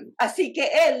reclaim Así que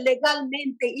él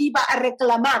legalmente iba a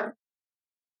reclamar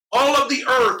all of the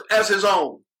earth as his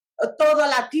own. toda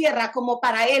la tierra como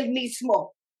para él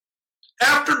mismo.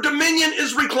 After dominion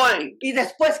is reclaimed, Y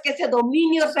después que ese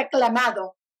dominio es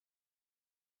reclamado,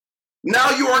 now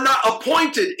you are not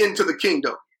appointed into the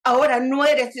kingdom. ahora no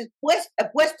eres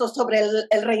puesto sobre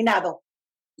el reinado.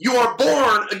 You are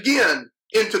born again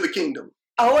into the kingdom.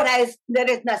 Ahora eres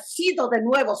nacido de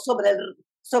nuevo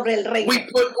sobre el reino. We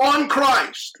put on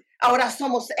Christ. Ahora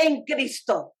somos en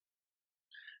Cristo.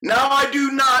 Now I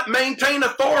do not maintain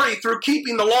authority through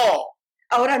keeping the law,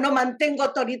 Ahora no mantengo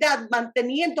autoridad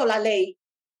manteniendo la ley,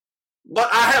 but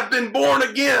I have been born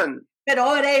again pero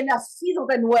ahora he nacido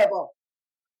de nuevo.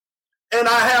 and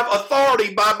I have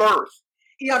authority by birth.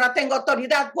 Y ahora tengo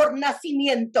autoridad por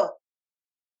nacimiento.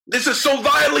 This is so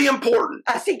vitally important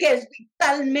Así que es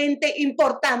vitalmente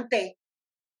importante.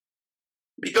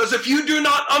 because if you do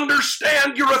not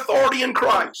understand your authority in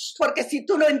Christ, Porque si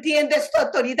tú no entiendes tu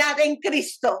autoridad en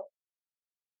Cristo,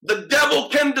 the devil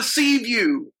can deceive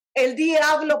you el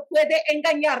diablo puede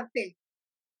engañarte.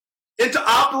 into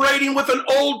operating with an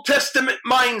Old Testament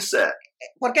mindset.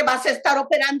 Porque vas a estar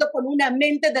operando con una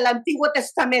mente del Antiguo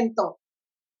Testamento.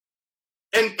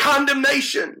 And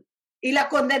condemnation Y la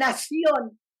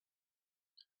condenación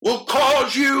will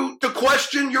cause you to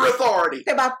question your authority.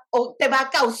 te va a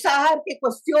causar que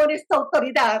cuestiones tu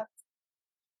autoridad.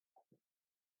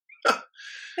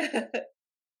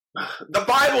 The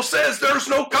Bible says there's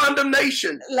no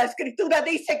condemnation La Escritura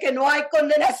dice que no hay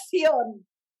condenación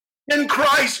in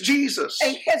Christ Jesus.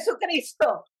 en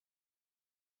Jesucristo.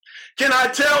 Can I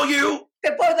tell you,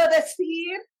 Te puedo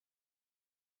decir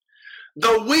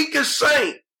the weakest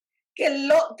saint que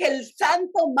el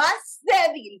santo más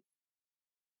débil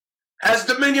has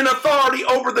dominion authority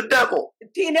over the devil.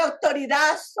 tiene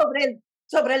autoridad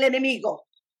sobre el enemigo.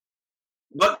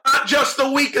 But not just the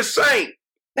weakest saint,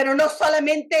 Pero no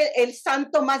solamente el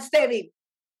santo más débil,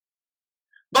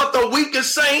 but the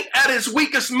weakest saint at his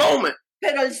weakest moment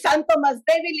pero el santo más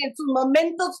débil en sus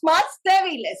momentos más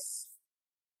débiles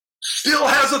still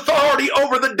has authority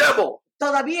over the devil.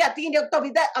 todavía tiene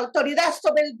autoridad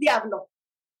sobre el diablo.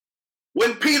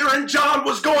 When Peter and John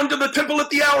was going to the temple at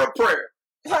the hour of prayer,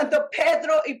 Cuando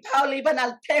Pedro y Pablo iban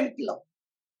al templo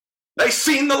they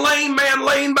seen the lame man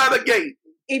laying by the gate.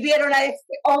 y vieron a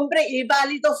este hombre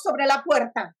inválido sobre la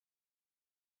puerta.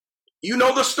 You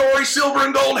know the story, silver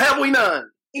and gold have we none,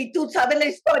 Y tú sabes la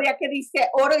historia que dice,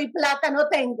 oro y plata no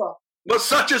tengo, but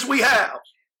such as we have.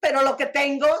 pero lo que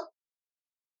tengo.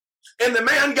 And the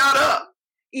man got up.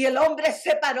 Y el hombre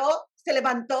se paró, se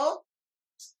levantó,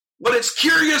 But it's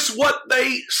curious what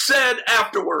they said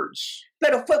afterwards.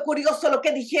 pero fue curioso lo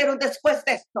que dijeron después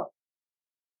de esto.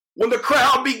 When the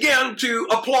crowd began to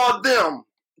applaud them,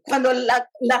 Cuando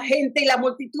la gente y la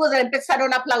multitud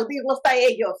empezaron a aplaudirlos a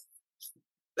ellos.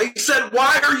 they said,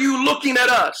 "Why are you looking at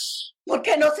us? ¿Por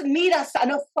qué nos miras a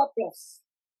nosotros?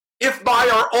 If by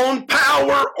our own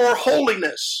power or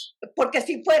holiness Porque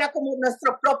si fuera como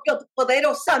nuestro propio poder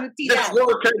o this santidad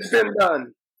work has been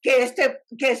done." que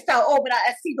esta obra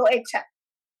ha sido hecha.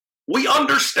 We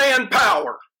understand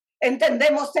power,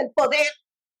 Entendemos el poder,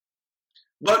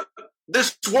 but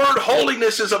this word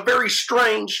holiness is a very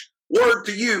strange word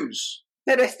to use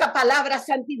pero esta palabra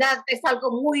santidad es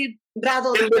algo muy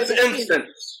raro in de this decir.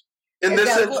 instance. In Es this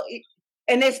algo- instance.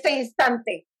 en este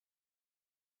instante.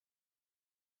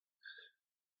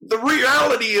 The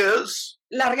reality is,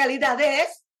 La realidad es,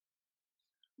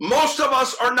 most of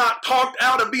us are not talked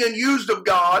out of being used of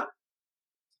God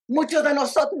muchos de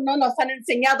nosotros no nos han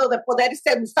enseñado de poder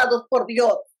ser usados por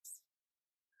Dios,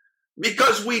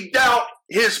 because we doubt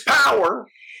his power,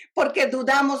 porque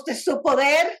dudamos de su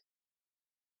poder,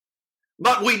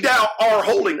 but we doubt our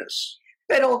holiness.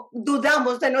 pero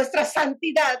dudamos de nuestra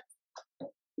santidad.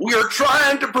 We are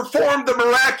trying to perform the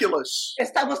miraculous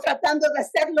Estamos tratando de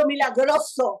hacer lo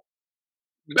milagroso,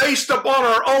 based upon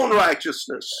our own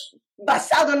righteousness.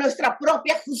 basado en nuestra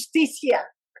propia justicia.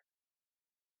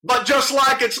 But just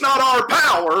like it's not our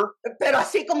power, Pero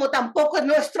así como tampoco es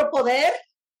nuestro poder,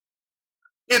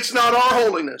 it's not our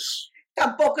holiness.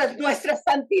 tampoco es nuestra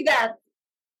santidad.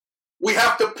 We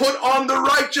have to put on the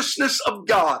righteousness of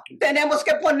God Tenemos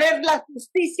que poner la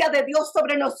justicia de Dios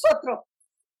sobre nosotros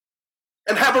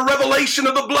and have a revelation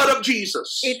of the blood of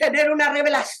Jesus. y tener una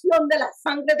revelación de la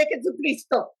sangre de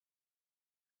Jesucristo.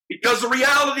 Because the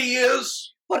reality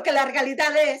is, Porque la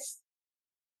realidad es,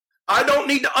 I don't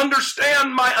need to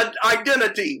understand my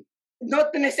identity no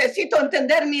necesito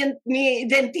entender mi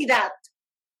identidad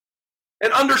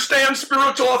and understand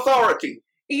spiritual authority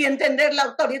y entender la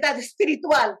autoridad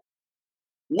espiritual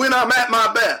when I'm at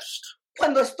my best.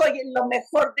 cuando estoy en lo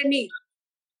mejor de mí.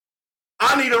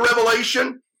 I need a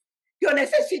revelation Yo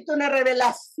necesito una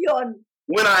revelación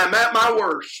when I am at my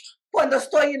worst. cuando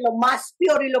estoy en lo más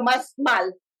peor y lo más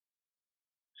mal.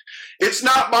 It's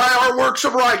not by our works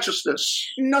of righteousness,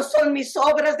 No son mis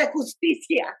obras de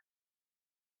justicia,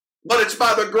 but it's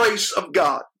by the grace of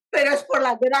God. pero es por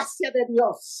la gracia de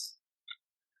Dios.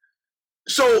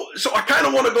 So I kind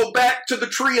of want to go back to the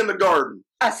tree in the garden.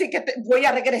 Así que voy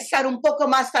a regresar un poco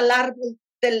más al árbol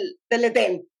del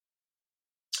Edén.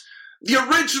 The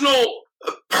original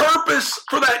purpose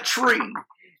for that tree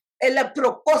El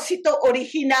propósito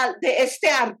original de este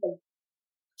árbol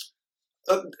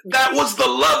that was the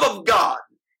love of God.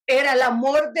 era el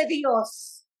amor de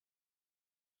Dios.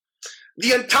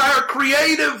 The entire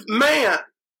creative man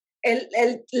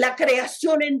La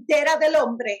creación entera del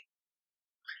hombre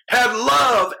had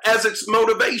love as its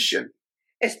motivation.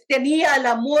 tenía el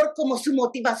amor como su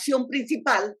motivación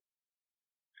principal.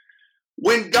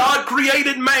 When God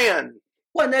created man,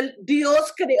 Cuando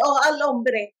Dios creó al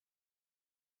hombre,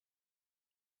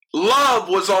 love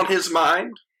was on his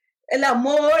mind, el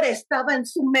amor estaba en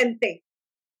su mente,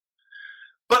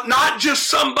 but not just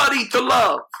somebody to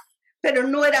love, pero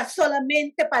no era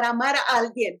solamente para amar a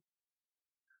alguien,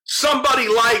 somebody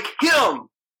like him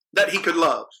that he could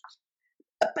love.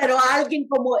 pero a alguien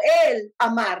como él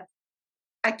amar.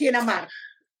 ¿A quién amar?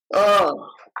 I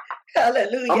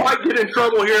Aleluya. might get in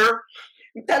trouble here,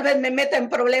 Tal vez me meta en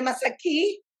problemas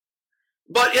aquí,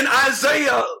 but in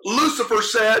Isaiah, Lucifer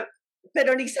said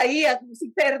pero en Isaías,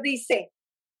 Lucifer dice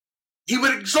he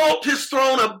would exalt his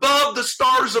throne above the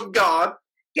stars of God,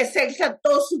 que se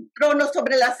exaltó su trono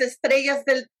sobre las estrellas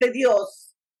de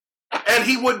Dios. And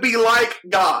he would be like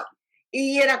God.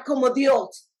 Y era como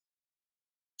Dios.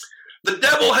 The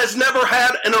devil has never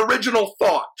had an original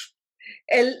thought.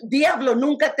 El diablo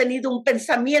nunca ha tenido un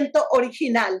pensamiento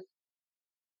original.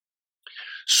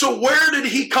 So where did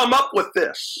he come up with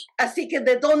this? Así que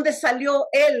 ¿de dónde salió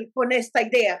él con esta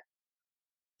idea?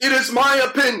 It is my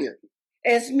opinion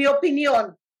Es mi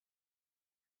opinión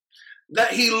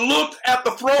that he looked at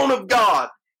the throne of God,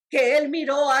 que él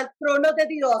miró al trono de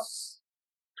Dios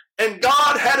and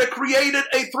God had created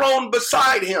a throne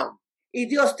beside him. y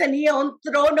Dios tenía un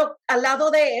trono al lado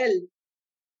de él.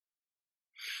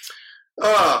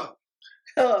 Uh,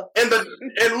 Oh, and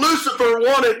Lucifer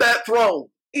wanted that throne.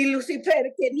 y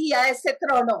Lucifer quería ese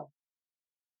trono.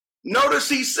 Notice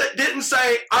he didn't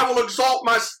say, I will exalt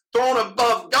my throne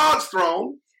above God's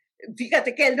throne.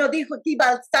 Fíjate que él no dijo que iba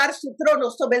a alzar su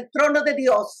trono sobre el trono de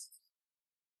Dios,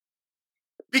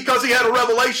 Because he had a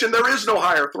revelation, there is no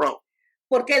higher throne.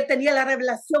 porque él tenía la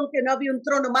revelación que no había un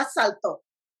trono más alto.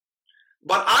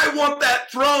 But I want that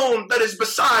throne that is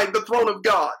beside the throne of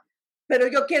God. Pero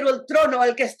yo quiero el trono,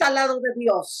 el que está al lado de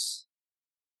Dios.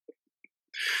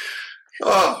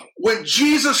 When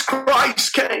Jesus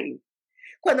Christ came,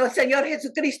 Cuando el Señor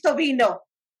Jesucristo vino,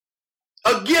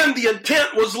 again, the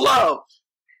intent was love.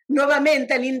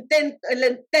 nuevamente el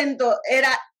intento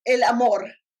era el amor.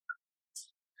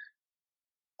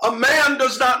 A man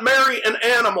does not marry an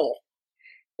animal.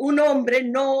 Un hombre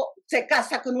no se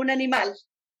casa con un animal.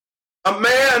 A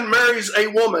man marries a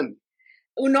woman.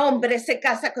 Un hombre se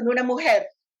casa con una mujer.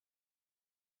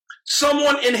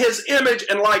 Someone in his image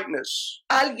and likeness.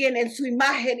 Alguien en su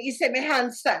imagen y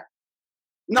semejanza.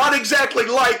 Not exactly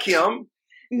like him,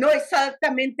 No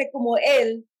exactamente como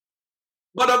él,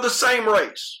 but of the same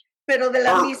race, pero de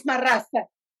la Or- misma raza,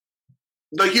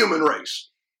 the human race.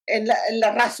 en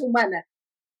la raza humana.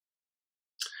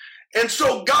 And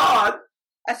so God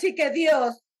Así que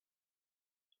Dios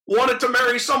wanted to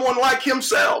marry someone like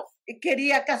himself.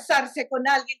 quería casarse con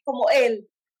alguien como él.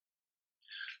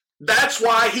 That's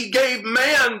why he gave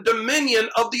man dominion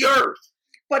of the earth.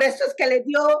 Por eso es que le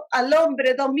dio al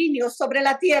hombre dominio sobre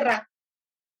la tierra.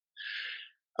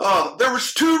 There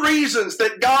was two reasons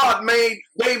that God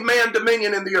gave man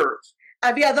dominion in the earth.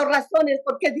 Había dos razones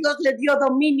por qué Dios le dio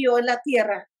dominio en la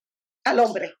tierra al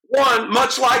hombre. One,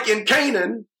 much like in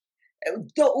Canaan,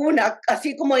 Una,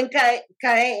 así como en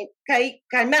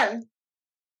Canaán,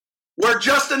 where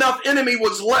just enough enemy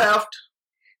was left,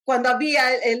 cuando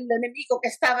había el enemigo que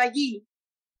estaba allí.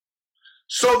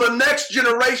 so the next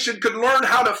generation could learn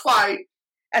how to fight,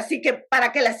 Así que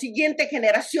para que la siguiente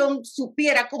generación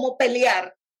supiera cómo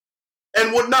pelear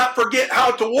and would not forget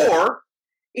how to war,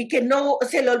 y que no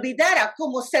se le olvidara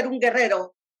cómo ser un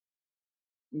guerrero.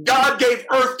 God gave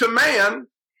earth to man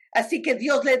Así que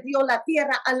Dios le dio la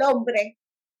tierra al hombre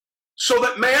so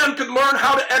that man could learn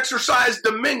how to exercise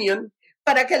dominion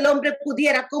para que el hombre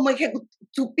pudiera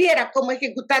supiera cómo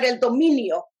ejecutar el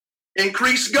dominio,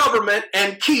 increase government,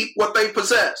 and keep what they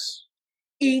possess.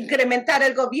 incrementar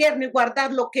el gobierno y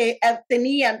guardar lo que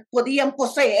podían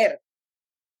poseer.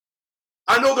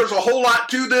 I know there's a whole lot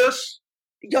to this.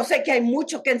 Yo sé que hay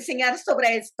mucho que enseñar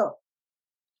sobre esto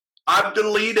I've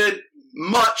deleted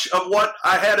much of what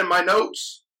I had in my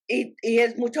notes. y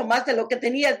es mucho más de lo que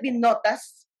tenía en mis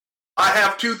notas. I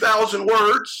have 2,000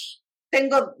 words,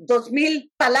 Tengo 2,000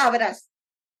 palabras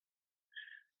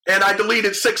and I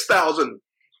deleted 6,000.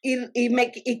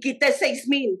 y quité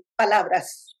 6,000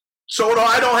 palabras. So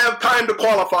I don't have time to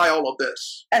qualify all of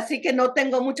this. Así que no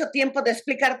tengo mucho tiempo de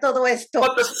explicar todo esto.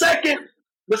 But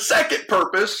the second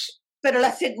purpose, Pero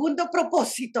el segundo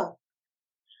propósito,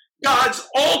 God's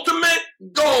ultimate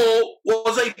goal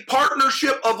was a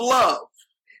partnership of love.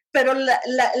 pero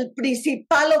el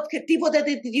principal objetivo de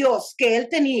Dios que él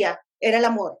tenía era el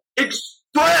amor,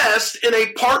 Expressed in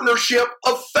a partnership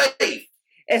of faith.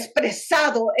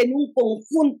 expresado en un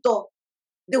conjunto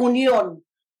de unión,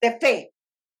 de fe.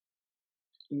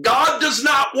 God does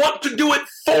not want to do it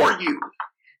for you.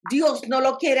 Dios no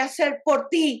lo quiere hacer por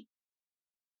ti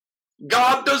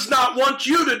God does not want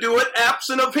you to do it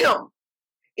absent of Him.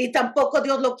 y tampoco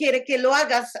Dios lo quiere que lo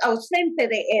hagas ausente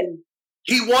de él.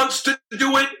 He wants to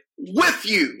do it with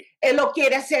you. Él lo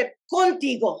quiere hacer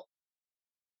contigo.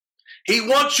 He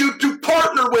wants you to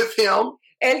partner with Him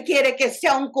Él quiere que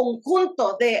sea un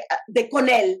conjunto de con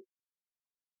él.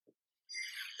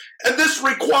 And this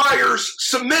requires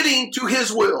submitting to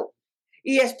His will.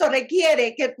 Y esto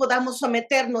requiere que podamos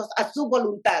someternos a su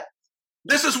voluntad.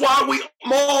 This is why we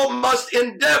all must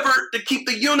endeavor to keep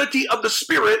the unity of the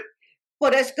Spirit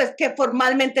Por eso es que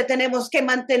formalmente tenemos que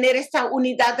mantener esta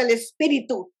unidad del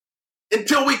Espíritu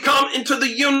until we come into the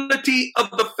unity of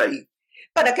the faith.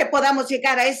 para que podamos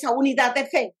llegar a esa unidad de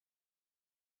fe.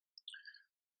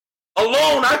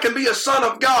 Alone, I can be a son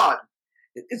of God.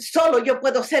 Solo yo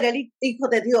puedo ser el hijo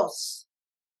de Dios.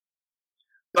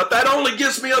 But that only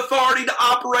gives me authority to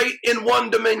operate in one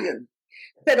dominion.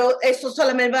 Pero eso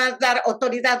solo me va a dar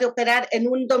autoridad de operar en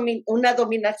una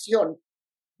dominación.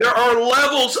 There are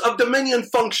levels of dominion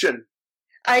function.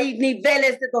 Hay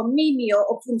niveles de dominio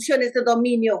o funciones de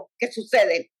dominio que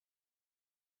suceden.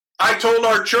 I told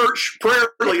our church prayer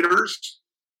leaders,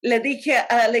 Le dije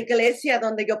a la iglesia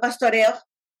donde yo pastoreo,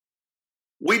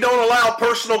 we don't allow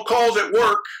personal calls at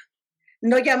work.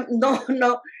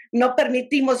 no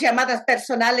permitimos llamadas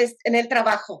personales en el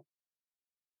trabajo.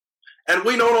 And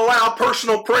we don't allow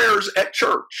personal prayers at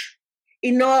church.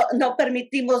 Y no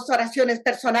permitimos oraciones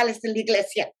personales en la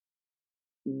iglesia.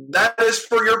 That is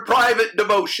for your private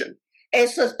devotion.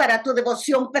 Eso es para tu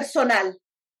devoción personal.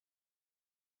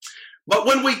 But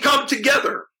when we come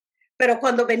together, Pero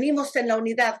cuando venimos en la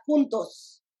unidad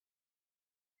juntos,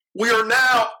 we are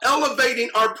now elevating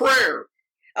our prayer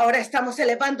ahora estamos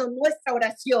elevando nuestra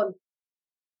oración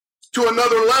to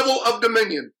another level of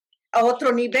dominion. a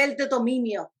otro nivel de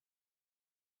dominio.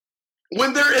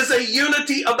 When there is a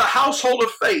unity of the household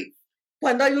of faith,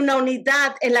 Cuando hay una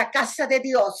unidad en la casa de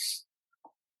Dios,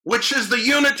 which is the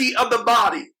unity of the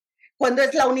body, cuando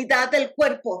es la unidad del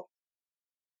cuerpo,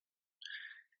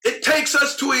 it takes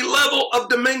us to a level of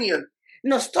dominion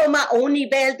nos toma a un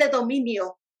nivel de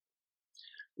dominio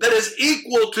that is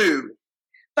equal to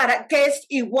para que es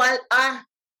igual a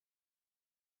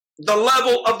the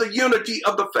level of the unity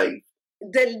of the faith.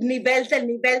 del nivel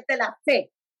de la fe.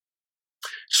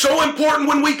 So important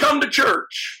when we come to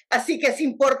church. Así que es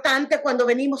importante cuando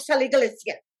venimos a la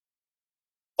iglesia,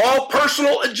 All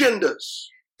personal agendas,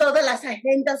 todas las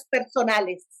agendas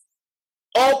personales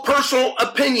all personal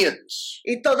opinions,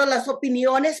 y todas las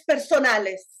opiniones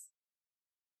personales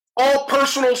all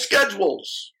personal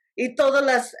schedules, y todas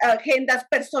las agendas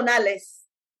personales,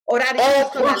 horarios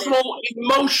all personales personal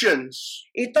emotions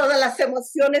y todas las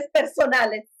emociones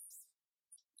personales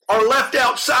are left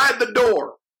outside the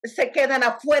door. se quedan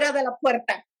afuera de la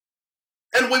puerta.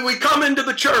 And when we come into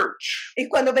the church, Y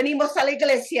cuando venimos a la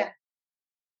iglesia,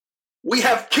 we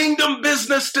have kingdom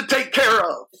business to take care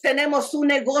of. tenemos un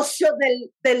negocio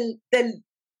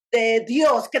de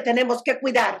Dios que tenemos que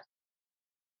cuidar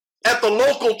At the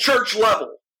local church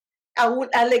level, a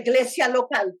la iglesia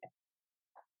local.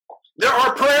 there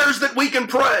are prayers that we can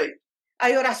pray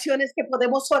Hay oraciones que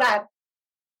podemos orar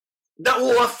that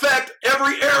will affect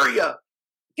every area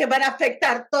que van a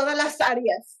afectar todas las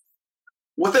áreas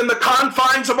within the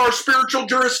confines of our spiritual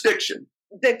jurisdiction.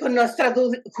 con nuestra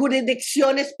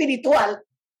jurisdicción espiritual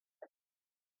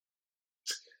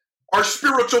Our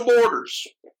spiritual borders.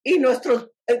 y nuestros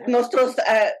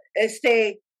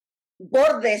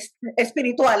bordes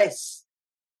espirituales.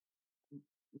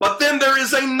 But then there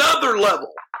is another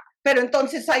level Pero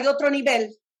entonces hay otro nivel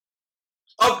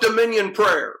of dominion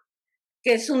prayer.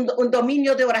 que es un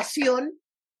dominio de oración.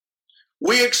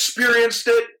 We experienced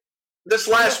it this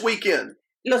last weekend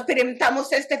Lo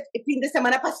experimentamos este fin de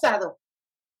semana pasado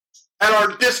at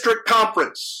our district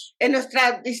conference. en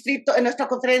nuestra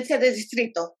conferencia de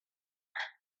distrito.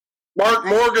 Mark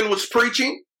Morgan was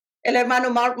preaching, El hermano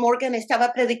Mark Morgan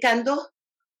estaba predicando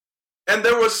and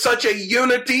there was such a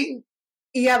unity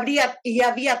y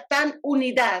había tan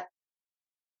unidad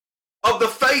of the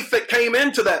faith that came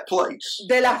into that place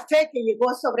de la fe que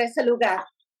llegó sobre ese lugar,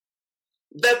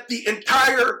 that the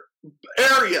entire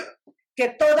area que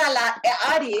toda la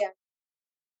área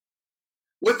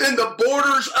within the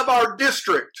borders of our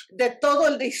district de todo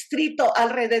el distrito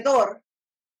alrededor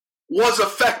was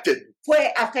affected.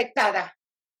 fue afectada.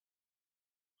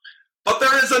 But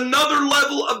there is another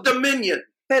level of dominion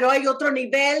Pero hay otro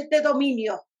nivel de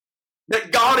dominio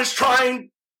that God is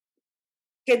trying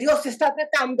que Dios está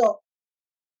tratando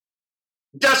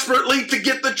desperately to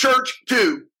get the church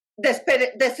to.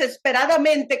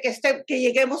 desesperadamente que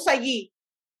lleguemos allí.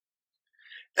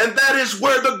 And that is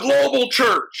where the global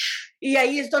church Y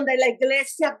ahí es donde la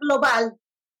iglesia global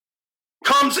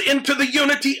comes into the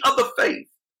unity of the faith.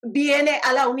 viene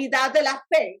a la unidad de la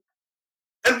fe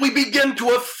And we begin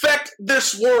to affect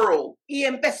this world y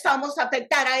empezamos a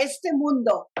afectar a este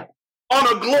mundo on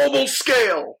a global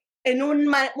scale. en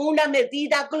una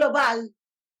medida global.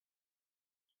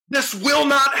 This will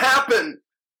not happen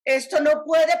Esto no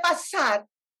puede pasar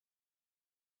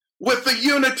with the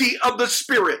unity of the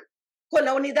Spirit. con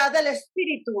la unidad del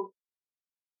Espíritu.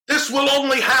 This will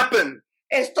only happen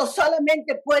Esto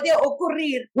solamente puede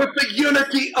ocurrir with the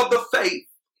unity of the faith.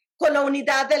 con la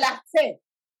unidad de la fe.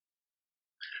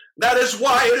 That is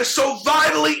why it is so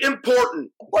vitally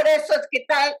important Por eso es que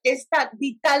es tan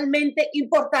vitalmente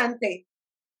importante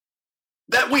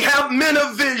that we have men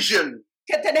of vision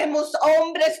que tenemos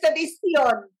hombres de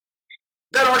visión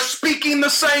that are speaking the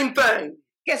same thing,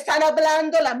 que están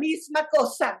hablando la misma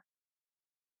cosa,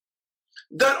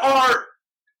 that are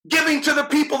giving to the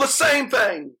people the same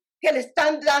thing. que le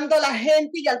están dando a la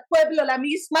gente y al pueblo la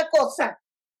misma cosa.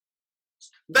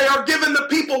 They are giving the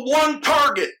people one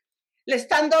target Le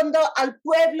están dando al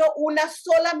pueblo una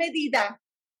sola medida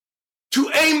to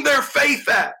aim their faith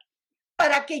at.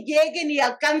 para que lleguen y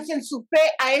alcancen su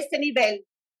fe a ese nivel.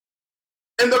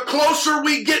 And the closer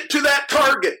we get to that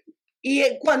target,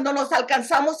 Y cuando nos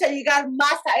alcanzamos a llegar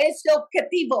más a ese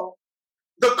objetivo,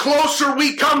 the closer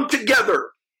we come together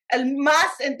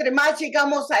entre más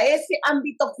llegamos a ese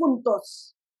ámbito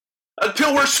juntos,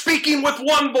 until we're speaking with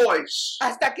one voice.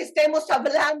 hasta que estemos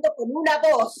hablando con una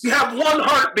voz, We have one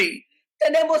heartbeat.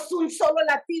 tenemos un solo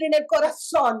latir en el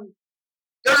corazón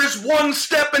There is one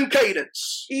step in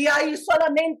cadence. y hay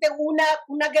solamente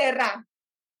una guerra.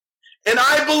 And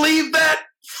I believe that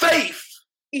faith,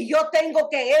 Y yo tengo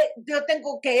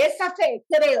que esa fe,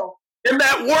 creo, in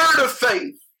that word of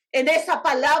faith, en esa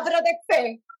palabra de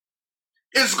fe,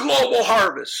 is global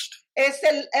harvest. es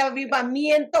el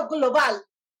avivamiento global.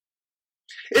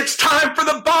 It's time for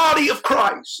the body of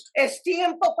Christ Es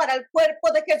tiempo para el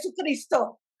cuerpo de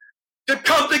Jesucristo to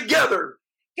come together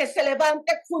que se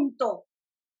levante junto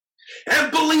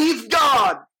and believe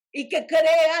God y que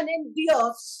crean en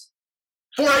Dios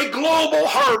for a global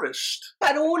harvest.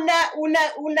 para un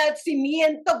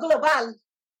nacimiento global.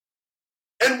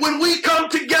 And when we come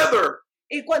together,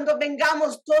 Y cuando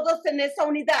vengamos todos en esa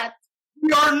unidad,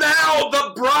 we are now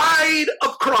the bride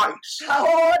of Christ.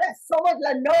 ahora somos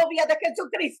la novia de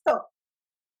Jesucristo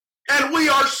And we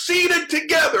are seated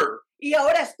together y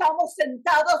ahora estamos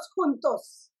sentados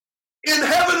juntos in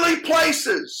heavenly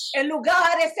places. en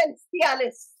lugares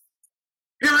celestiales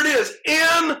Here it is,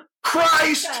 in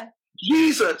Christ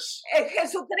Jesus. en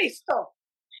Jesucristo.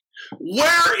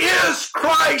 Where is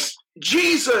Christ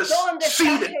Jesus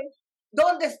seated?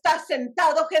 ¿Dónde está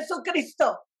sentado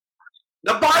Jesucristo?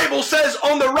 The Bible says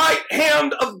on the right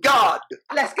hand of God.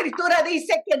 La escritura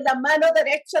dice que en la mano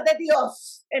derecha de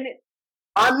Dios.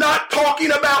 I'm not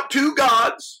talking about two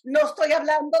gods. No estoy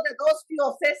hablando de dos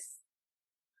dioses.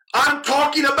 I'm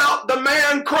talking about the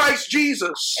man Christ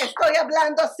Jesus. Estoy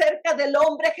hablando acerca del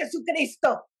hombre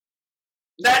Jesucristo.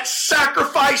 That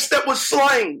sacrifice that was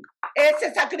slain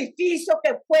Ese sacrificio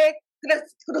que fue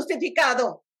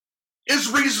crucificado. is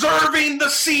reserving the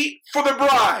seat for the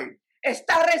bride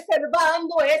Está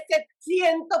reservando ese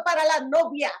asiento para la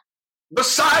novia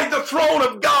beside the throne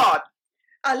of God.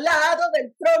 al lado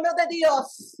del trono de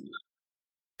Dios.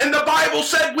 And the Bible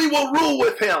said we will rule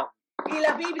with him. Y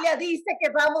la Biblia dice que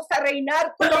vamos a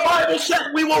reinar con And the él. Bible said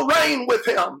we will reign with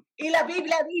him. Y la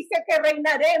Biblia dice que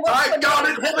reinaremos My con God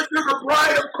él. in heaven, you're the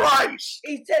bride of Christ.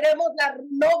 Y seremos la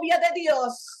novia de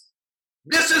Dios.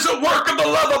 This is a work of the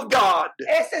love of God.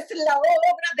 Esa es la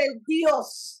obra del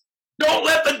Dios. Don't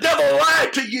let the devil lie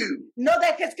to you. No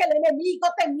dejes que el enemigo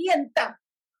te mienta.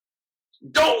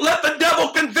 Don't let the devil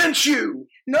convince you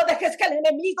No dejes que el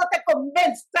enemigo te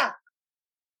convenza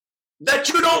that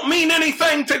you don't mean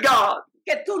anything to God,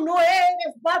 que tú no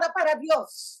eres nada para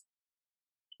Dios.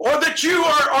 or that you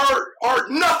are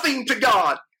nothing to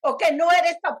God. O que no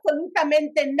eres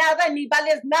absolutamente nada ni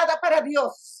vales nada para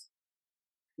Dios.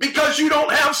 Because you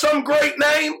don't have some great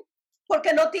name,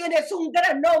 Porque no tienes un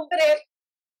gran nombre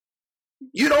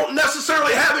you don't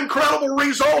necessarily have incredible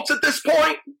results at this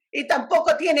point, y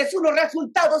tampoco tienes unos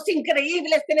resultados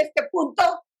increíbles en este punto.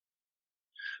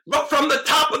 but from the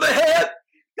top of the head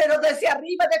Pero desde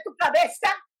arriba de tu cabeza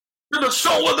to the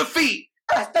sole of the feet,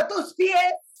 hasta tus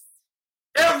pies,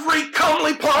 every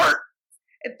comely part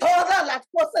todas las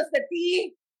cosas de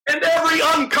ti and every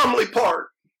uncomely part,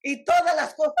 y todas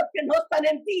las cosas que no están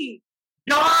en ti.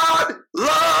 God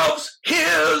loves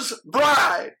his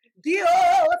bride. Dios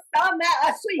ama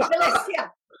a su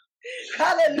iglesia.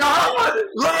 Aleluya. God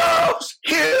loves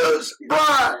his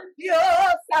bride.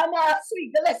 Dios ama a su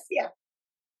iglesia.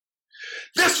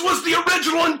 This was the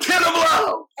original intent of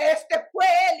love. Este fue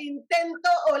el intento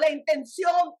o la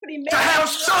intención To primera have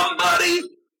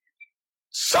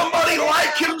somebody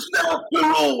like himself to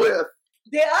rule with.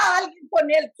 de alguien con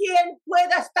el quien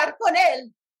pueda estar con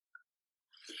él.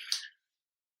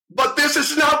 But this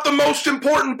is not the most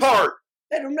important part.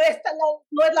 Pero no es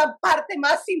la parte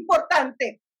más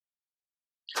importante.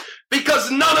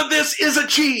 Because none of this is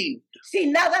achieved. Si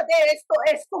nada de esto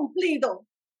es cumplido,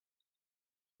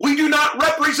 We do not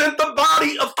represent the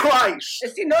body of Christ.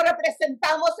 si no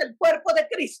representamos el cuerpo de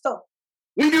Cristo,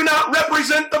 We do not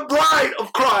represent the bride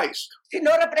of Christ Si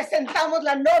no representamos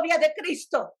la novia de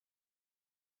Cristo,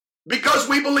 because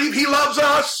we believe he loves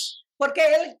us porque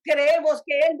creemos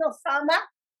que Él nos ama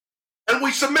and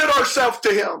we submit ourselves to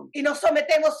him. y nos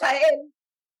sometemos a Él,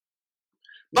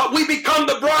 But we become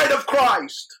the bride of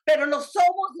Christ pero no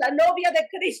somos la novia de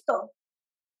Cristo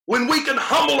when we can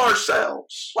humble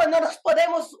ourselves cuando nos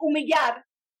podemos humillar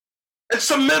and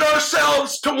submit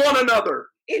ourselves to one another.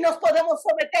 y nos podemos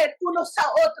someter unos a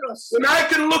otros. When I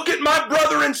can look at my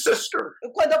brother and sister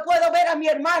Cuando puedo ver a mi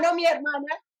hermano o mi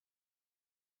hermana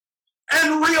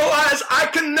and realize I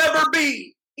can never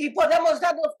be y podemos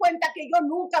darnos cuenta que yo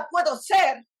nunca puedo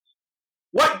ser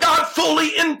what God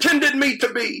fully intended me to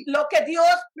be. lo que Dios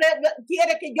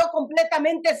quiere que yo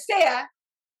completamente sea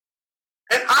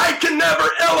And I can never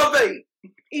elevate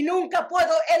y nunca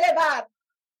puedo elevar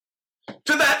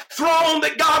to that throne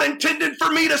that God intended for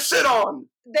me to sit on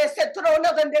de ese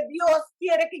trono donde Dios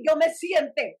quiere que yo me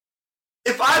siente.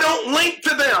 if I don't link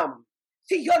to them,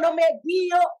 Si yo no me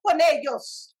guío con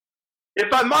ellos, if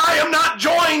I am not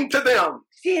joined to them.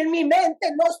 si en mi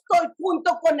mente no estoy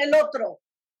junto con el otro.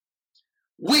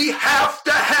 We have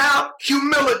to have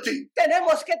humility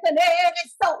Tenemos que tener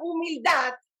esta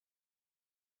humildad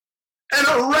and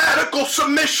a radical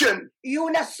submission, y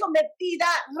una sometida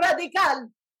radical,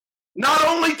 not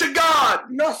only to God,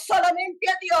 no solamente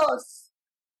a Dios,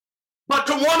 but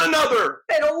to one another,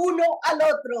 pero uno al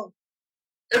otro.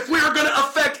 if we are going to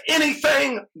affect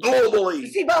anything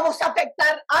globally. Si vamos a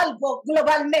afectar algo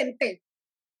globalmente,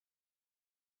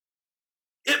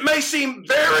 It may seem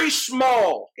very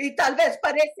small y tal vez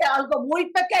parece algo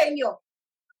muy pequeño,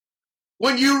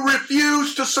 when you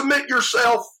refuse to submit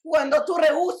yourself cuando tú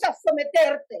rehusas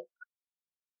someterte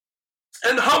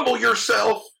and humble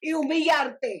yourself y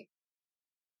humillarte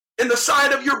in the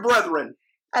sight of your brethren.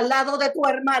 al lado de tu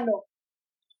hermano,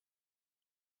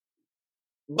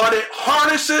 But it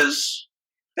harnesses,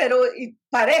 pero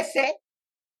parece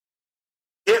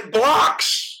it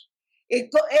blocks,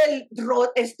 él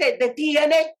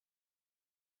detiene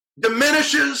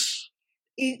diminishes,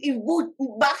 y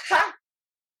baja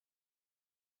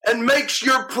and makes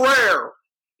your prayer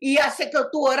y hace que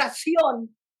tu oración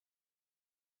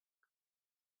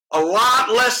a lot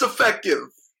less effective.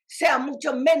 sea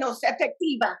mucho menos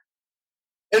efectiva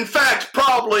In fact,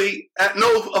 probably at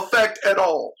no effect at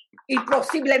all y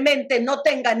posiblemente no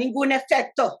tenga ningún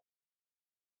efecto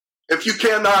if you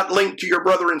cannot link to your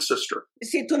brother and sister.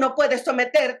 si tú no puedes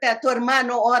someterte a tu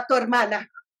hermano o a tu hermana.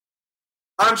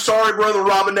 I'm sorry, Brother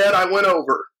Robinette, I went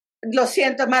over. Lo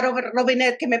siento, hermano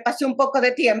Robinet, que me pasé un poco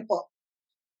de tiempo.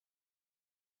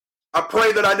 I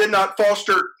pray that I did not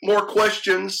foster more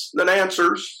questions than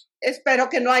answers. Espero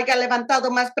que no haya levantado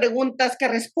más preguntas que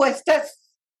respuestas,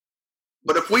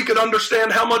 But if we could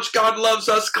understand how much God loves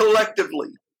us collectively,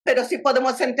 pero sí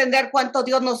podemos entender cuánto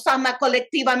Dios nos ama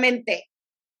colectivamente.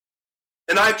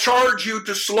 and I charge you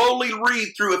to slowly read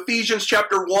through Ephesians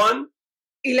chapter 1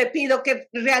 Y le pido que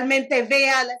realmente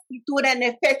vea la escritura en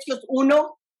Efesios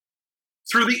 1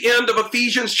 through the end of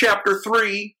Ephesians chapter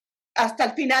 3, hasta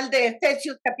el final de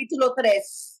Efesios capítulo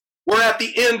 3, where at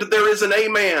the end there is an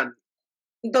amen.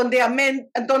 donde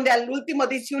al último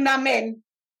dice un amén.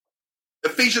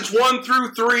 Ephesians 1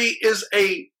 through 3 is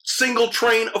a single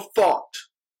train of thought.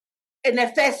 En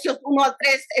Efesios 1 al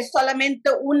 3 es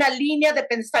solamente una línea de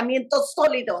pensamiento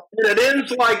sólido. And it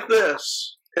ends like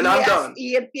this, and I'm done.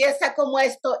 Y empieza como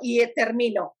esto y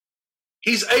termino.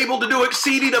 He's able to do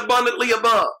exceeding abundantly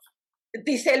above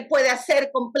Dice, Él puede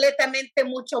hacer completamente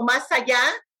mucho más allá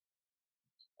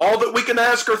all that we can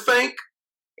ask or think,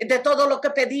 de todo lo que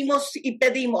pedimos y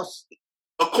pedimos,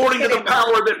 according to the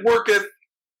power that worketh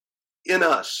in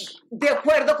us. de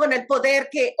acuerdo con el poder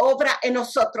que obra en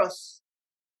nosotros.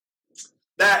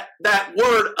 That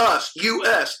word us,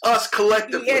 us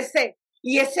collectively,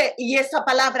 Y esa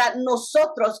palabra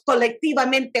nosotros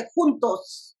colectivamente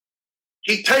juntos.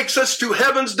 he takes us to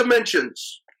heaven's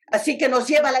dimensions Así que nos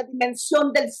lleva a la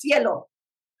dimensión del cielo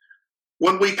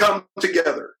when we come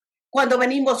together. cuando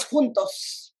venimos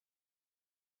juntos.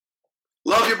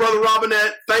 Love you, Brother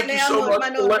Robinette. Thank Le you so amo, much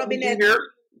hermano for letting me be Robinette. here.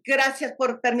 Gracias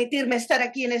por permitirme estar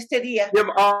aquí en este día. Give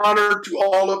honor to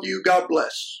all of you. God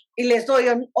bless. Y les doy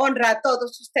honra a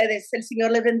todos ustedes. El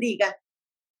Señor les bendiga.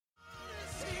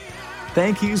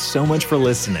 Thank you so much for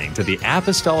listening to the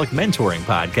Apostolic Mentoring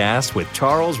Podcast with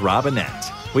Charles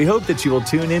Robinette. We hope that you will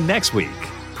tune in next week.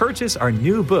 Purchase our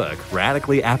new book,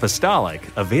 Radically Apostolic,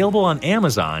 available on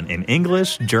Amazon in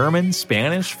English, German,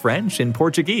 Spanish, French, and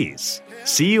Portuguese.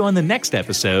 See you on the next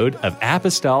episode of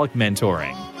Apostolic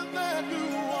Mentoring.